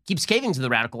Party keeps caving to the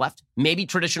radical left, maybe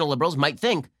traditional liberals might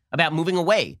think about moving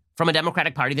away from a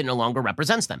Democratic Party that no longer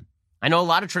represents them. I know a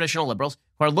lot of traditional liberals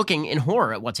who are looking in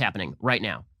horror at what's happening right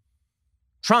now.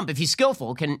 Trump, if he's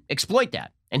skillful, can exploit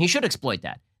that. And he should exploit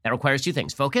that. That requires two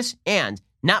things: focus and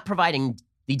not providing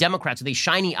the Democrats with a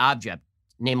shiny object,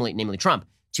 namely Trump,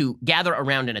 to gather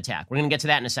around and attack. We're going to get to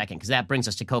that in a second because that brings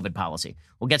us to COVID policy.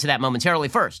 We'll get to that momentarily.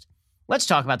 First, let's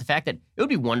talk about the fact that it would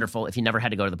be wonderful if you never had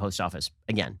to go to the post office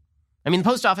again. I mean, the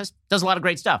post office does a lot of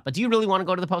great stuff, but do you really want to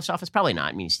go to the post office? Probably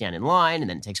not. I mean, you stand in line and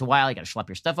then it takes a while. You got to schlep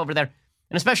your stuff over there.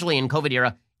 And especially in COVID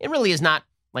era, it really is not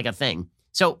like a thing.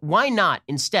 So why not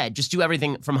instead just do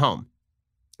everything from home?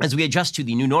 As we adjust to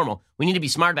the new normal, we need to be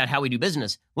smart about how we do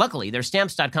business. Luckily, there's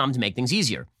Stamps.com to make things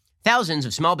easier. Thousands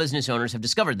of small business owners have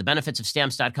discovered the benefits of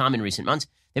Stamps.com in recent months.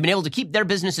 They've been able to keep their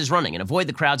businesses running and avoid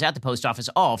the crowds at the post office,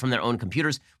 all from their own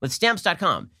computers. With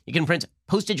Stamps.com, you can print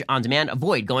postage on demand,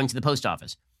 avoid going to the post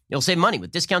office. You'll save money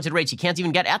with discounted rates you can't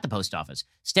even get at the post office.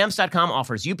 Stamps.com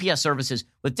offers UPS services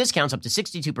with discounts up to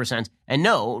 62% and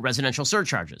no residential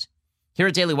surcharges. Here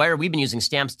at Daily Wire, we've been using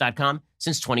Stamps.com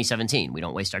since 2017. We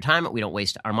don't waste our time, we don't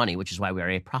waste our money, which is why we are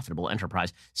a profitable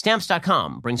enterprise.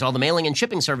 Stamps.com brings all the mailing and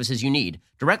shipping services you need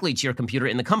directly to your computer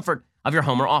in the comfort of your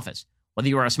home or office. Whether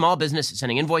you are a small business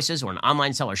sending invoices or an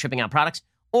online seller shipping out products,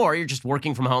 or you're just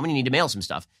working from home and you need to mail some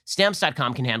stuff,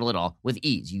 Stamps.com can handle it all with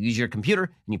ease. You use your computer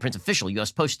and you print official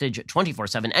U.S. postage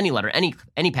 24/7, any letter, any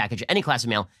package, any class of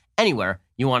mail, anywhere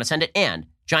you want to send it, and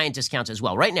giant discounts as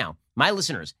well. Right now, my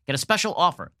listeners get a special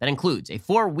offer that includes a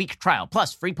 4-week trial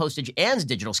plus free postage and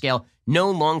digital scale, no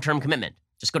long-term commitment.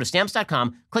 Just go to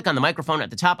Stamps.com, click on the microphone at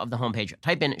the top of the homepage,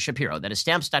 type in Shapiro. That is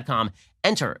Stamps.com,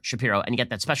 enter Shapiro, and you get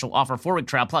that special offer, 4-week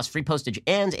trial plus free postage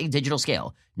and a digital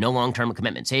scale. No long-term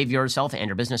commitment. Save yourself and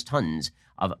your business tons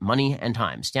of money and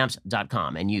time.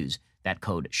 Stamps.com, and use that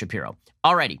code Shapiro.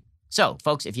 Alrighty. So,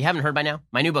 folks, if you haven't heard by now,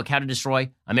 my new book, How to Destroy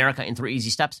America in 3 Easy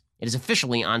Steps, it is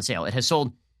officially on sale. It has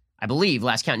sold, I believe,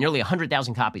 last count, nearly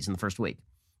 100,000 copies in the first week.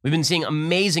 We've been seeing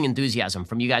amazing enthusiasm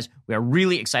from you guys. We are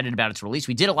really excited about its release.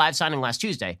 We did a live signing last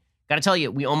Tuesday. Got to tell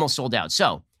you, we almost sold out.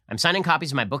 So I'm signing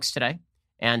copies of my books today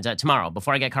and tomorrow.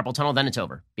 Before I get carpal tunnel, then it's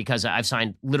over because I've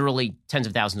signed literally tens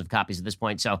of thousands of copies at this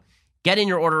point. So get in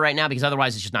your order right now because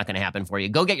otherwise it's just not going to happen for you.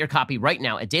 Go get your copy right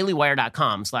now at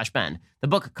dailywire.com/Ben. The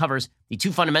book covers the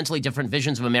two fundamentally different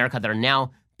visions of America that are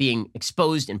now being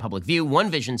exposed in public view. One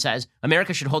vision says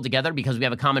America should hold together because we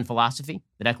have a common philosophy,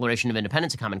 the Declaration of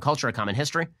Independence, a common culture, a common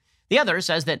history. The other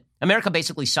says that America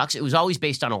basically sucks. It was always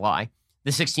based on a lie.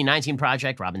 The 1619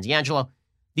 Project, Robin DiAngelo,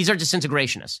 these are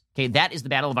disintegrationists. Okay, that is the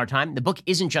battle of our time. The book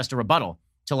isn't just a rebuttal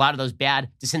to a lot of those bad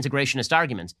disintegrationist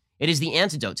arguments. It is the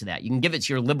antidote to that. You can give it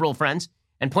to your liberal friends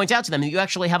and point out to them that you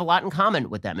actually have a lot in common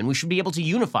with them, and we should be able to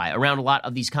unify around a lot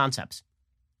of these concepts.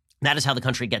 That is how the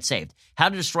country gets saved. How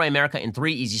to Destroy America in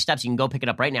 3 Easy Steps. You can go pick it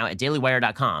up right now at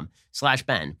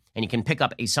dailywire.com/Ben, and you can pick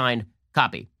up a signed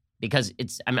copy. because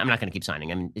I'm not going to keep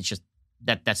signing. I mean, it's just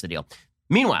that's the deal.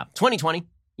 Meanwhile, 2020,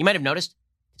 you might have noticed,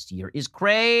 this year is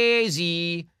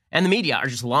crazy. And the media are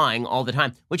just lying all the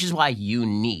time, which is why you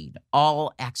need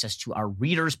all access to our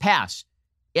Reader's Pass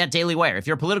at Daily Wire. If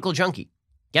you're a political junkie,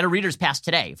 get a Reader's Pass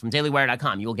today from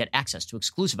dailywire.com. You will get access to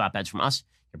exclusive op-eds from us,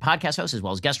 your podcast hosts, as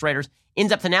well as guest writers,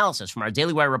 in-depth analysis from our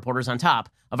Daily Wire reporters on top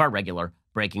of our regular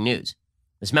breaking news.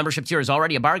 This membership tier is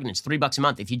already a bargain. It's $3 a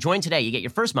month. If you join today, you get your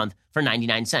first month for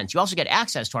 99 cents. You also get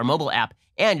access to our mobile app,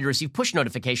 and you receive push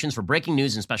notifications for breaking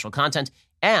news and special content.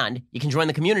 And you can join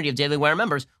the community of Daily Wire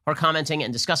members who are commenting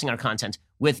and discussing our content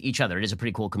with each other. It is a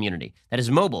pretty cool community. That is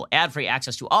mobile, ad-free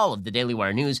access to all of the Daily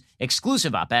Wire news,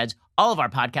 exclusive op-eds, all of our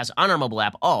podcasts on our mobile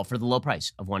app, all for the low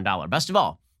price of $1. Best of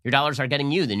all, your dollars are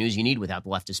getting you the news you need without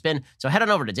the leftist spin. So head on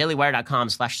over to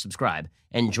dailywire.com/subscribe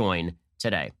and join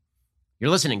today. You're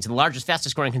listening to the largest,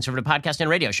 fastest growing conservative podcast and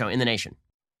radio show in the nation.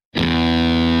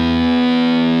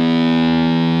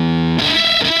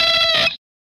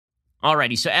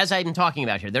 Alrighty, so as I've been talking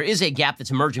about here, there is a gap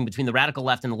that's emerging between the radical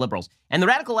left and the liberals. And the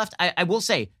radical left, I will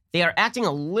say, they are acting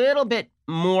a little bit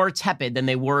more tepid than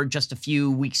they were just a few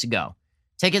weeks ago.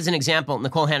 Take as an example,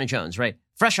 Nikole Hannah-Jones, right?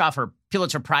 Fresh off her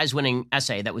Pulitzer Prize-winning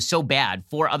essay that was so bad,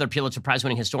 4 other Pulitzer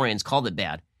Prize-winning historians called it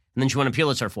bad, and then she won a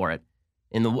Pulitzer for it.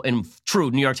 In true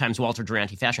New York Times Walter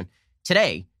Duranty fashion.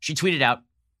 Today, she tweeted out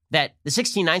that the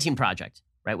 1619 Project,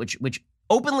 right, which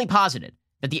openly posited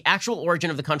that the actual origin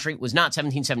of the country was not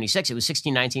 1776, it was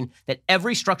 1619, that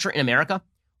every structure in America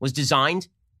was designed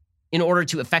in order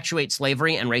to effectuate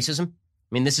slavery and racism.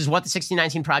 I mean, this is what the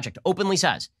 1619 Project openly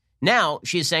says. Now,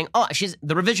 she is saying,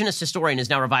 the revisionist historian is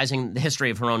now revising the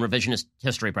history of her own revisionist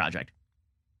history project.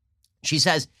 She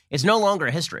says it's no longer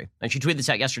a history. And she tweeted this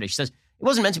out yesterday. She says, it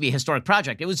wasn't meant to be a historic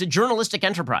project. It was a journalistic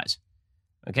enterprise.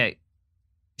 Okay,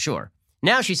 sure.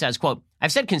 Now she says, quote,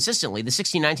 I've said consistently the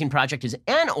 1619 Project is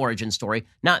an origin story,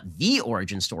 not the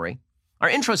origin story. Our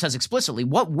intro says explicitly,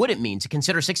 what would it mean to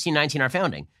consider 1619 our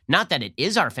founding? Not that it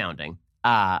is our founding.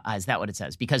 Is that what it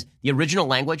says? Because the original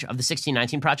language of the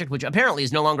 1619 Project, which apparently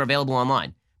is no longer available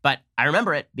online, but I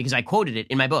remember it because I quoted it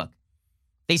in my book.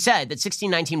 They said that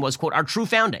 1619 was, quote, our true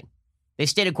founding. They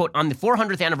stated, quote, on the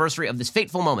 400th anniversary of this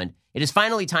fateful moment, it is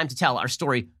finally time to tell our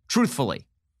story truthfully.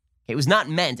 It was not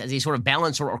meant as a sort of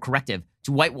balancer or corrective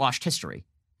to whitewashed history.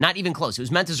 Not even close. It was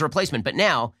meant as a replacement. But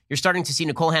now you're starting to see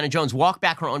Nikole Hannah-Jones walk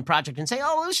back her own project and say,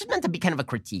 oh, it was just meant to be kind of a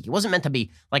critique. It wasn't meant to be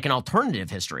like an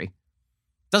alternative history.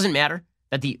 Doesn't matter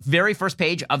that the very first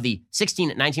page of the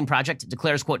 1619 Project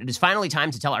declares, quote, it is finally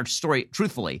time to tell our story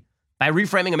truthfully by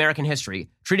reframing American history,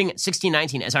 treating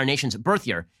 1619 as our nation's birth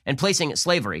year, and placing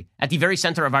slavery at the very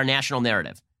center of our national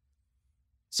narrative.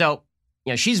 So,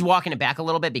 she's walking it back a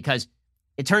little bit because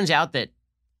it turns out that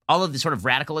all of the sort of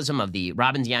radicalism of the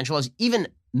Robin DiAngelos, even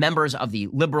members of the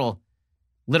liberal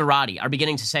literati are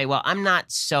beginning to say, well, I'm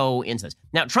not so into this.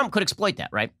 Now, Trump could exploit that,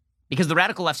 right? Because the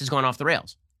radical left has gone off the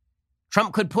rails.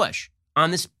 Trump could push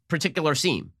on this particular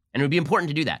seam, and it would be important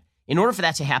to do that. In order for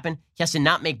that to happen, he has to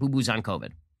not make boo-boos on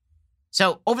COVID.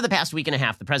 So over the past week and a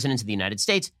half, the president of the United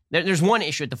States, there's one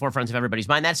issue at the forefront of everybody's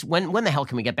mind. That's when the hell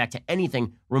can we get back to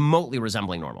anything remotely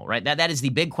resembling normal, right? That is the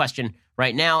big question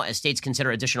right now as states consider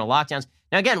additional lockdowns.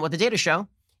 Now, again, what the data show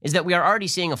is that we are already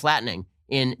seeing a flattening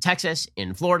in Texas,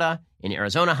 in Florida, in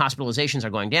Arizona. Hospitalizations are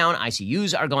going down.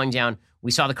 ICUs are going down.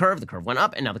 We saw the curve. The curve went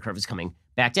up, and now the curve is coming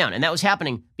back down. And that was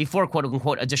happening before, quote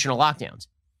unquote, additional lockdowns,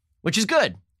 which is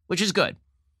good.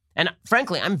 And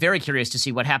frankly, I'm very curious to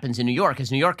see what happens in New York as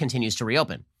New York continues to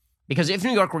reopen. Because if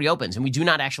New York reopens and we do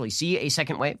not actually see a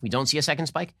second wave, we don't see a second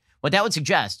spike, what that would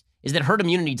suggest is that herd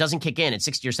immunity doesn't kick in at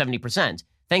 60 or 70%.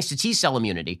 Thanks to T-cell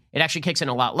immunity, it actually kicks in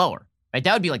a lot lower. Right?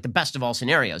 That would be like the best of all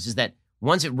scenarios, is that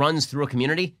once it runs through a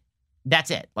community, that's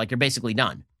it. Like, you're basically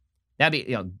done. That'd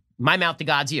be, my mouth to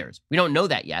God's ears. We don't know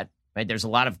that yet. Right? There's a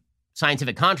lot of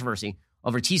scientific controversy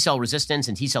over T-cell resistance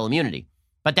and T-cell immunity.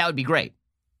 But that would be great.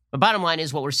 The bottom line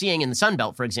is what we're seeing in the Sun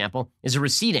Belt, for example, is a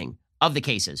receding of the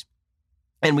cases.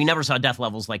 And we never saw death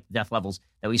levels like the death levels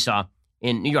that we saw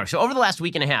in New York. So over the last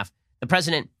week and a half, the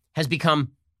president has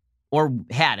become, or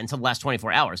had until the last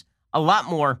 24 hours, a lot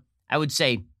more, I would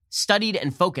say, studied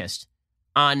and focused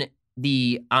on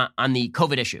the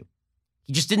COVID issue.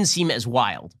 He just didn't seem as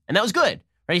wild. And that was good,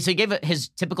 right? So he gave his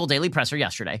typical daily presser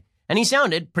yesterday. And he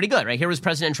sounded pretty good, right? Here was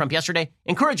President Trump yesterday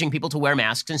encouraging people to wear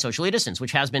masks and socially distance,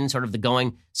 which has been sort of the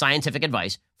going scientific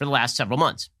advice for the last several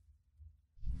months.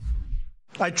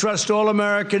 I trust all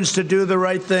Americans to do the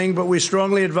right thing, but we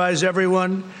strongly advise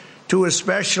everyone to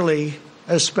especially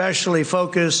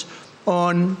focus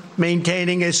on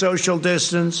maintaining a social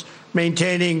distance,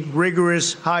 maintaining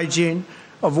rigorous hygiene,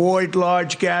 avoid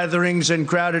large gatherings and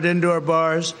crowded indoor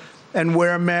bars, and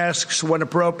wear masks when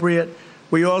appropriate.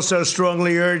 We also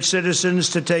strongly urge citizens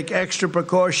to take extra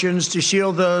precautions to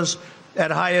shield those at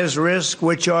highest risk,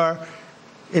 which are,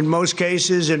 in most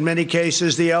cases, in many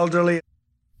cases, the elderly.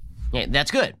 Yeah,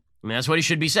 that's good. I mean, that's what he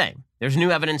should be saying. There's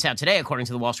new evidence out today, according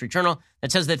to the Wall Street Journal,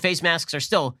 that says that face masks are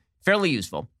still fairly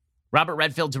useful. Robert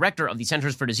Redfield, director of the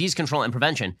Centers for Disease Control and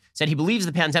Prevention, said he believes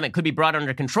the pandemic could be brought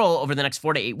under control over the next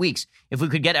 4 to 8 weeks if we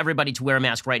could get everybody to wear a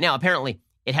mask right now. Apparently,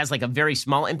 it has like a very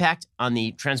small impact on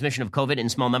the transmission of COVID in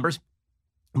small numbers.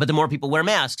 But the more people wear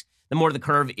masks, the more the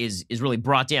curve is really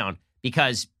brought down,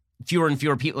 because fewer and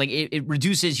fewer people, like it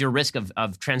reduces your risk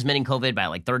of transmitting COVID by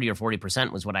like 30 or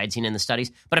 40% was what I had seen in the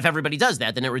studies. But if everybody does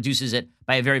that, then it reduces it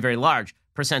by a very, very large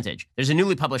percentage. There's a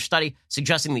newly published study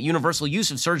suggesting that universal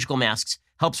use of surgical masks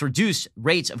helps reduce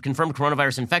rates of confirmed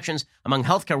coronavirus infections among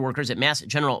healthcare workers at Mass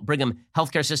General Brigham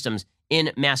healthcare systems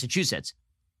in Massachusetts.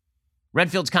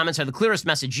 Redfield's comments are the clearest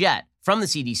message yet from the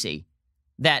CDC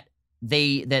that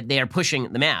they are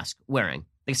pushing the mask wearing.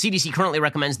 The CDC currently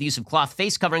recommends the use of cloth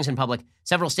face coverings in public.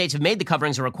 Several states have made the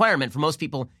coverings a requirement for most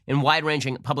people in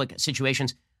wide-ranging public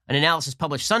situations. An analysis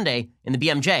published Sunday in the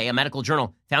BMJ, a medical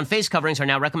journal, found face coverings are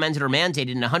now recommended or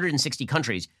mandated in 160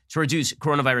 countries to reduce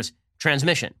coronavirus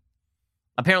transmission.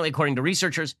 Apparently, according to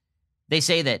researchers, they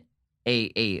say that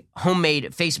a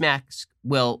homemade face mask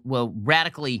will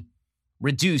radically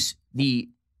reduce the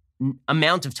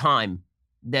amount of time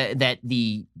that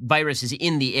the virus is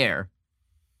in the air,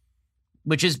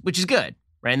 which is good,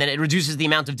 right? And then it reduces the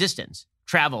amount of distance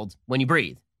traveled when you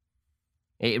breathe.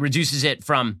 It reduces it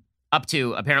from up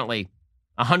to apparently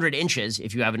 100 inches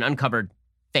if you have an uncovered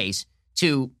face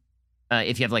to,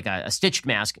 if you have like a stitched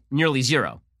mask, nearly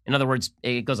zero. In other words,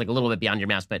 it goes like a little bit beyond your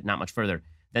mask, but not much further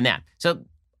than that. So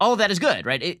all of that is good,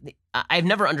 right? I've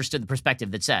never understood the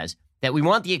perspective that says that we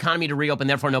want the economy to reopen,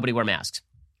 therefore nobody wear masks.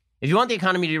 If you want the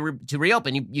economy to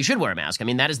reopen, you should wear a mask. I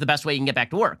mean, that is the best way you can get back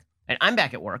to work. And I'm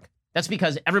back at work. That's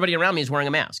because everybody around me is wearing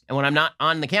a mask. And when I'm not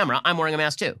on the camera, I'm wearing a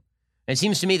mask too. And it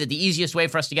seems to me that the easiest way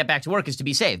for us to get back to work is to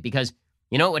be safe, because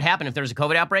you know what would happen if there was a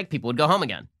COVID outbreak? People would go home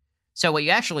again. So what you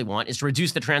actually want is to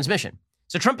reduce the transmission.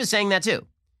 So Trump is saying that too.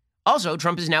 Also,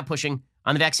 Trump is now pushing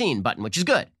on the vaccine button, which is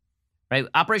good, right?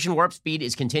 Operation Warp Speed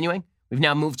is continuing. We've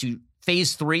now moved to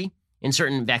phase 3 in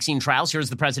certain vaccine trials. Here's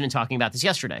the president talking about this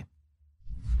yesterday.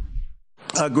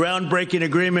 A groundbreaking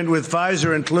agreement with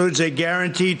Pfizer includes a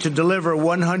guarantee to deliver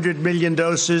 100 million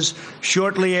doses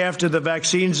shortly after the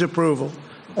vaccine's approval,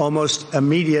 almost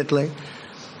immediately,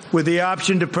 with the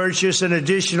option to purchase an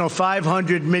additional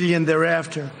 500 million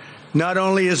thereafter. Not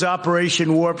only is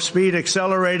Operation Warp Speed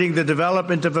accelerating the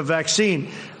development of a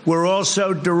vaccine, we're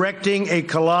also directing a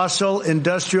colossal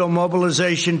industrial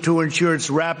mobilization to ensure its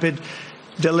rapid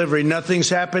delivery. Nothing's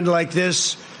happened like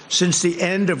this since the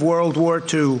end of World War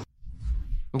II.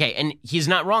 Okay, and he's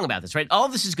not wrong about this, right? All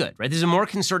of this is good, right? This is a more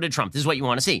concerted Trump. This is what you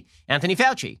want to see. Anthony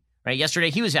Fauci, right? Yesterday,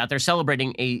 he was out there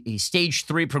celebrating a stage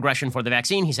 3 progression for the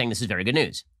vaccine. He's saying this is very good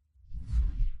news.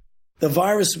 The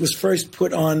virus was first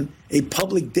put on a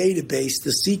public database,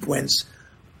 the sequence,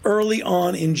 early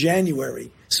on in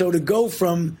January. So to go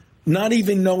from not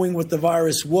even knowing what the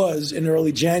virus was in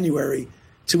early January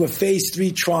to a phase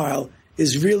 3 trial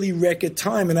is really record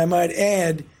time. And I might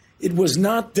add, it was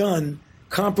not done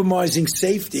compromising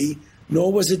safety,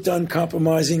 nor was it done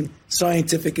compromising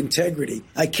scientific integrity.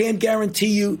 I can't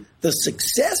guarantee you the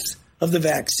success of the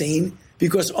vaccine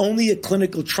because only a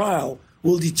clinical trial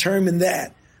will determine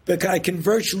that. But I can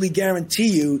virtually guarantee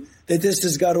you that this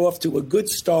has got off to a good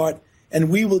start and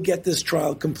we will get this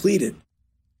trial completed.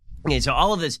 Okay, so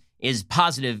all of this is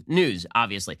positive news,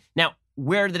 obviously. Now,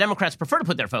 where the Democrats prefer to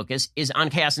put their focus is on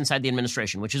chaos inside the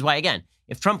administration, which is why, again,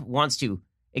 if Trump wants to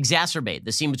exacerbate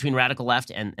the scene between radical left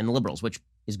and the liberals, which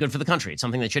is good for the country, it's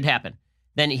something that should happen,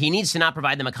 then he needs to not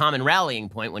provide them a common rallying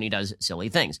point when he does silly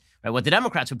things. Right? What the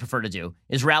Democrats would prefer to do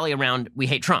is rally around, we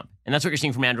hate Trump. And that's what you're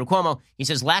seeing from Andrew Cuomo. He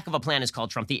says lack of a plan is called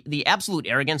Trump. The absolute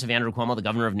arrogance of Andrew Cuomo, the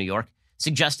governor of New York,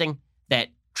 suggesting that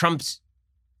Trump's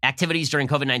activities during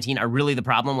COVID-19 are really the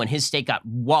problem when his state got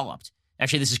walloped.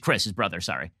 Actually, this is Chris, his brother,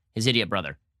 his idiot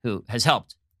brother, who has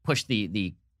helped push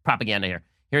the propaganda here.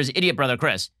 Here's idiot brother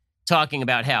Chris talking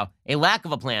about how a lack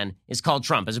of a plan is called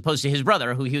Trump, as opposed to his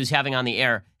brother, who he was having on the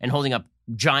air and holding up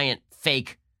giant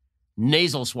fake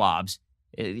nasal swabs.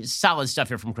 Solid stuff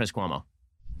here from Chris Cuomo.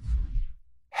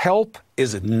 Help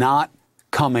is not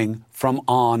coming from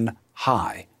on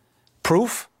high.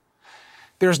 Proof?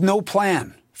 There's no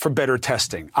plan for better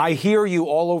testing. I hear you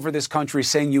all over this country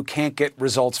saying you can't get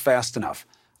results fast enough.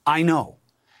 I know.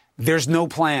 There's no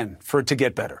plan for it to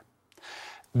get better.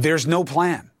 There's no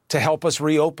plan to help us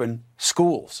reopen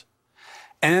schools.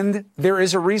 And there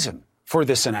is a reason for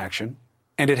this inaction.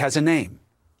 and it has a name.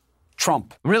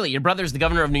 Trump. Really? Your brother's the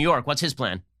governor of New York. What's his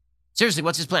plan? Seriously,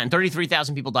 what's his plan?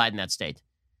 33,000 people died in that state.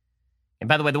 And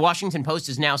by the way, the Washington Post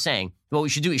is now saying what we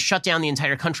should do is shut down the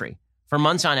entire country for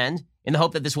months on end in the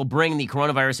hope that this will bring the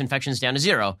coronavirus infections down to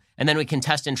zero. And then we can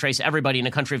test and trace everybody in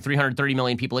a country of 330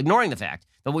 million people, ignoring the fact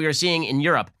that what we are seeing in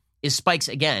Europe is spikes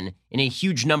again in a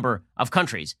huge number of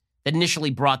countries that initially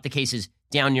brought the cases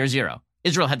down near zero.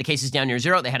 Israel had the cases down near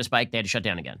zero. They had a spike. They had to shut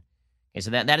down again. Okay,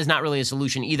 so that is not really a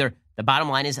solution either. The bottom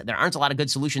line is that there aren't a lot of good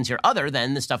solutions here other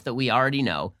than the stuff that we already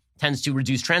know tends to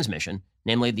reduce transmission,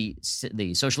 namely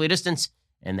the socially distance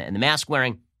and the mask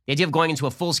wearing. The idea of going into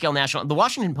a full-scale national... The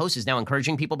Washington Post is now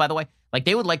encouraging people, by the way, like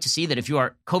they would like to see that if you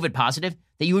are COVID positive,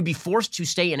 that you would be forced to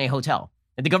stay in a hotel.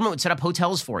 That the government would set up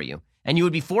hotels for you, and you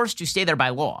would be forced to stay there by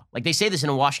law. Like they say this in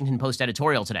a Washington Post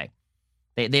editorial today.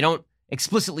 They don't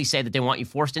explicitly say that they want you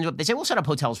forced into it. They say, we'll set up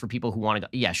hotels for people who want to go.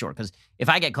 Yeah, sure, because if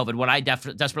I get COVID, what I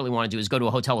desperately want to do is go to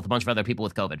a hotel with a bunch of other people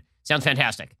with COVID. Sounds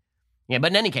fantastic. Yeah,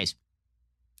 but in any case,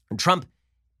 Trump,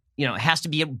 has to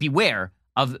beware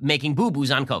of making boo-boos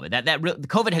on COVID. The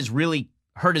COVID has really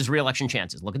hurt his reelection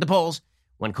chances. Look at the polls.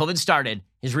 When COVID started,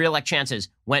 his reelect chances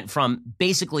went from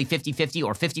basically 50-50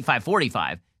 or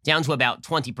 55-45 down to about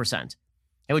 20%,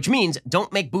 which means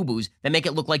don't make boo-boos that make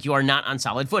it look like you are not on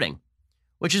solid footing,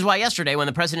 which is why yesterday when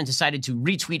the president decided to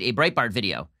retweet a Breitbart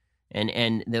video, and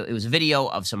it was a video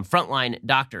of some frontline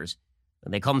doctors,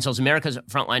 they call themselves America's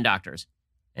frontline doctors,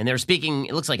 and they're speaking,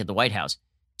 it looks like at the White House,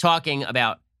 talking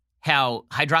about how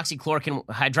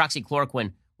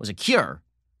hydroxychloroquine was a cure,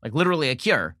 like literally a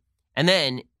cure. And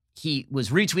then he was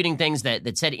retweeting things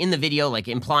that said in the video, like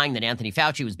implying that Anthony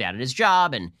Fauci was bad at his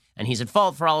job and he's at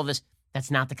fault for all of this. That's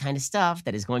not the kind of stuff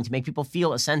that is going to make people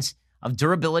feel a sense of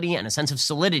durability and a sense of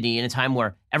solidity in a time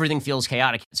where everything feels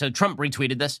chaotic. So Trump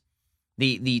retweeted this.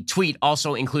 The tweet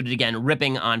also included, again,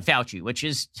 ripping on Fauci, which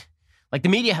is like the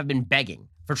media have been begging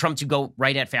for Trump to go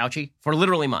right at Fauci for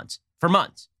literally months,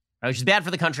 which is bad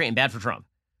for the country and bad for Trump.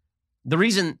 The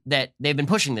reason that they've been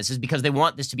pushing this is because they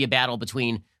want this to be a battle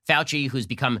between Fauci, who's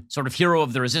become sort of hero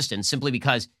of the resistance simply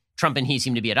because Trump and he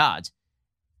seem to be at odds.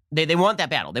 They want that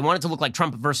battle. They want it to look like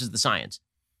Trump versus the science.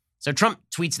 So Trump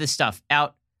tweets this stuff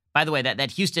out. By the way,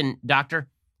 that Houston doctor,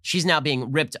 she's now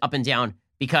being ripped up and down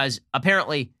because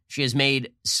apparently she has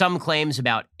made some claims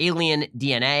about alien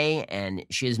DNA and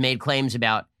she has made claims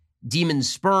about demon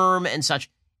sperm and such.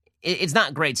 It's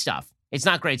not great stuff. It's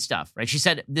not great stuff, right? She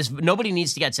said nobody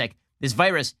needs to get sick. This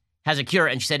virus has a cure.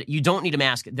 And she said, you don't need a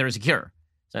mask. There is a cure.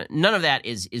 So none of that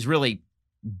is really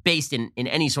based in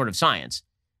any sort of science.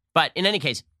 But in any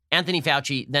case, Anthony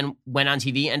Fauci then went on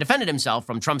TV and defended himself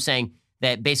from Trump saying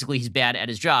that basically he's bad at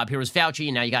his job. Here was Fauci,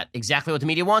 and now you got exactly what the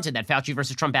media wanted, that Fauci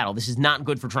versus Trump battle. This is not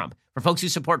good for Trump. For folks who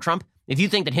support Trump, if you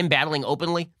think that him battling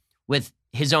openly with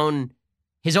his own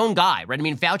guy, right? I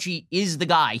mean, Fauci is the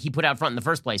guy he put out front in the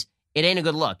first place. It ain't a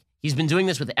good look. He's been doing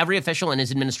this with every official in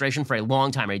his administration for a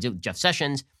long time. Right? He did it with Jeff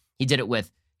Sessions. He did it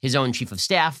with his own chief of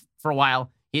staff for a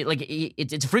while.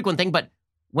 It's a frequent thing, but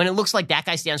when it looks like that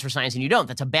guy stands for science and you don't,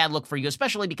 that's a bad look for you,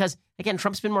 especially because, again,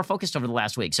 Trump's been more focused over the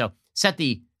last week. So set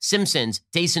the Simpsons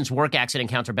day since work accident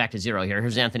counter back to zero here.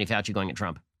 Here's Anthony Fauci going at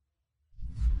Trump.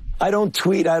 I don't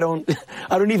tweet. I don't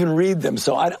even read them.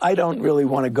 So I don't really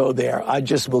want to go there. I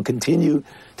just will continue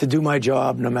to do my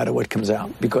job no matter what comes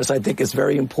out, because I think it's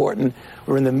very important.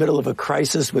 We're in the middle of a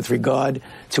crisis with regard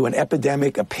to an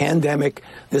epidemic, a pandemic.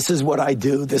 This is what I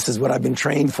do. This is what I've been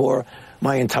trained for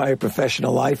my entire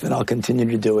professional life, and I'll continue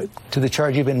to do it. To the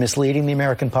charge you've been misleading the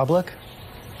American public?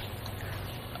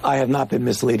 I have not been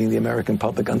misleading the American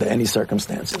public under any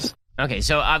circumstances. Okay,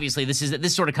 so obviously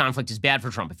this sort of conflict is bad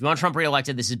for Trump. If you want Trump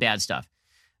reelected, this is bad stuff.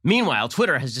 Meanwhile,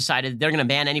 Twitter has decided they're going to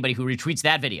ban anybody who retweets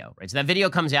that video, right? So that video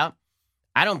comes out.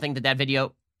 I don't think that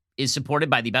video is supported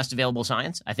by the best available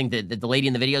science. I think that the lady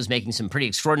in the video is making some pretty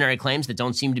extraordinary claims that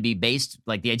don't seem to be based,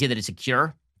 like the idea that it's a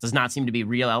cure does not seem to be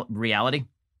reality.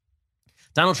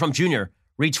 Donald Trump Jr.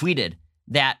 retweeted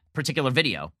that particular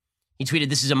video. He tweeted,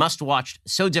 "This is a must-watch,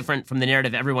 so different from the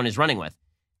narrative everyone is running with."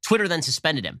 Twitter then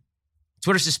suspended him.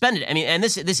 Twitter suspended, and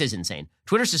this is insane.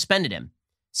 Twitter suspended him,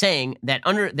 saying that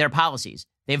under their policies,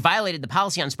 they violated the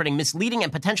policy on spreading misleading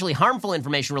and potentially harmful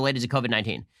information related to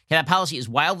COVID-19. Okay, that policy is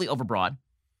wildly overbroad.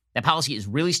 That policy is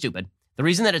really stupid. The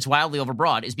reason that it's wildly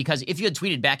overbroad is because if you had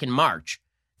tweeted back in March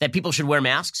that people should wear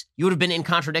masks, you would have been in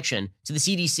contradiction to the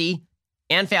CDC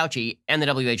and Fauci and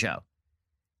the WHO.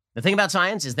 The thing about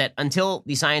science is that until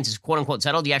the science is quote-unquote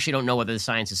settled, you actually don't know whether the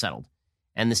science is settled.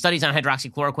 And the studies on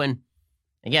hydroxychloroquine,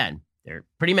 again, they're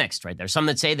pretty mixed, right? There's some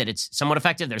that say that it's somewhat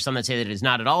effective. There's some that say that it is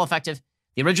not at all effective.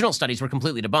 The original studies were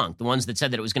completely debunked. The ones that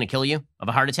said that it was going to kill you of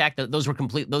a heart attack, those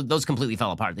completely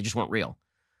fell apart. They just weren't real.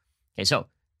 Okay, so,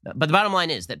 but the bottom line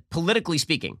is that politically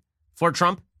speaking, for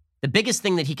Trump, the biggest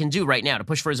thing that he can do right now to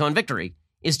push for his own victory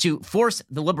is to force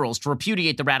the liberals to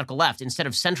repudiate the radical left instead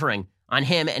of centering on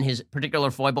him and his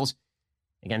particular foibles.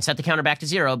 Again, set the counter back to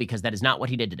zero because that is not what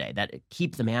he did today.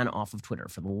 Keep the man off of Twitter.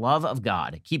 For the love of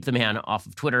God, keep the man off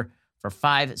of Twitter for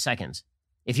 5 seconds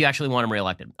if you actually want him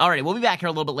reelected. All right, we'll be back here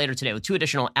a little bit later today with 2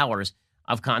 additional hours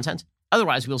of content.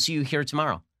 Otherwise, we'll see you here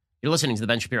tomorrow. You're listening to The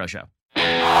Ben Shapiro Show.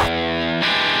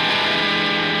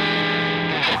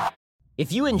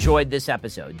 If you enjoyed this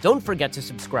episode, don't forget to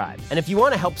subscribe. And if you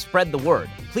want to help spread the word,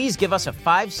 please give us a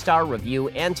 5-star review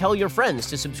and tell your friends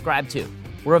to subscribe too.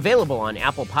 We're available on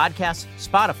Apple Podcasts,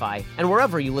 Spotify, and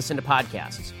wherever you listen to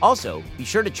podcasts. Also, be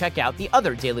sure to check out the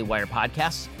other Daily Wire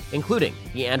podcasts, including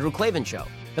The Andrew Klavan Show,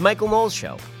 The Michael Knowles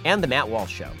Show, and The Matt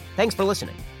Walsh Show. Thanks for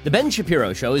listening. The Ben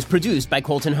Shapiro Show is produced by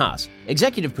Colton Haas,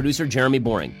 executive producer Jeremy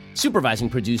Boring, supervising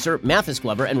producer Mathis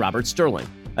Glover and Robert Sterling,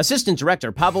 assistant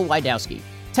director Pavel Wydowski,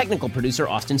 technical producer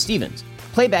Austin Stevens,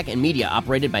 playback and media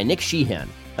operated by Nick Sheehan,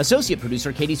 associate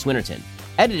producer Katie Swinnerton,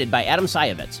 edited by Adam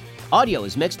Sayevitz. Audio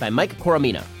is mixed by Mike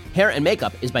Coromina. Hair and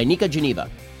makeup is by Nika Geneva.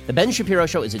 The Ben Shapiro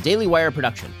Show is a Daily Wire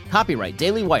production. Copyright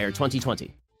Daily Wire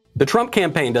 2020. The Trump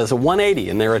campaign does a 180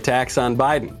 in their attacks on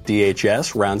Biden.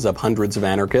 DHS rounds up hundreds of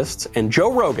anarchists, and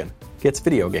Joe Rogan gets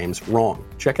video games wrong.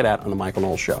 Check it out on The Michael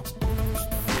Knowles Show.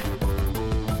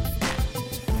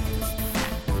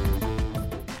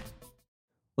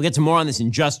 We'll get to more on this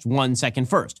in just 1 second.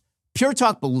 First, Pure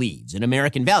Talk believes in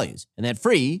American values, and that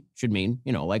free should mean,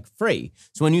 like free.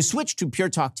 So when you switch to Pure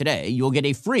Talk today, you'll get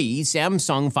a free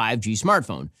Samsung 5G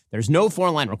smartphone. There's no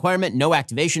 4-line requirement, no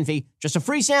activation fee, just a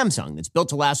free Samsung that's built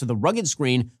to last with a rugged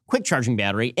screen, quick charging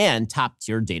battery, and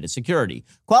top-tier data security.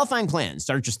 Qualifying plans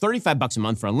start at just $35 a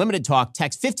month for unlimited talk,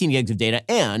 text, 15 gigs of data,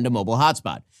 and a mobile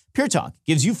hotspot. Pure Talk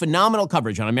gives you phenomenal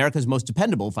coverage on America's most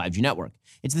dependable 5G network.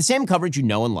 It's the same coverage you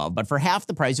know and love, but for half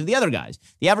the price of the other guys.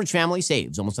 The average family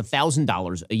saves almost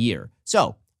 $1,000 a year.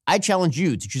 So I challenge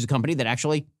you to choose a company that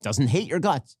actually doesn't hate your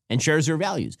guts and shares your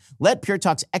values. Let Pure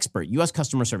Talk's expert U.S.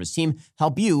 customer service team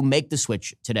help you make the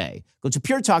switch today. Go to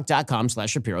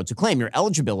puretalk.com/Shapiro to claim your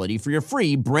eligibility for your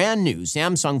free brand new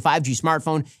Samsung 5G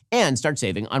smartphone and start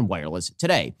saving on wireless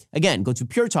today. Again, go to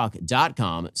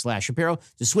puretalk.com/Shapiro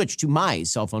to switch to my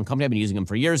cell phone company. I've been using them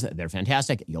for years. They're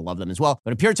fantastic. You'll love them as well.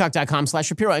 Go to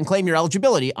puretalk.com/Shapiro and claim your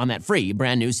eligibility on that free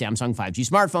brand new Samsung 5G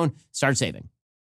smartphone. Start saving.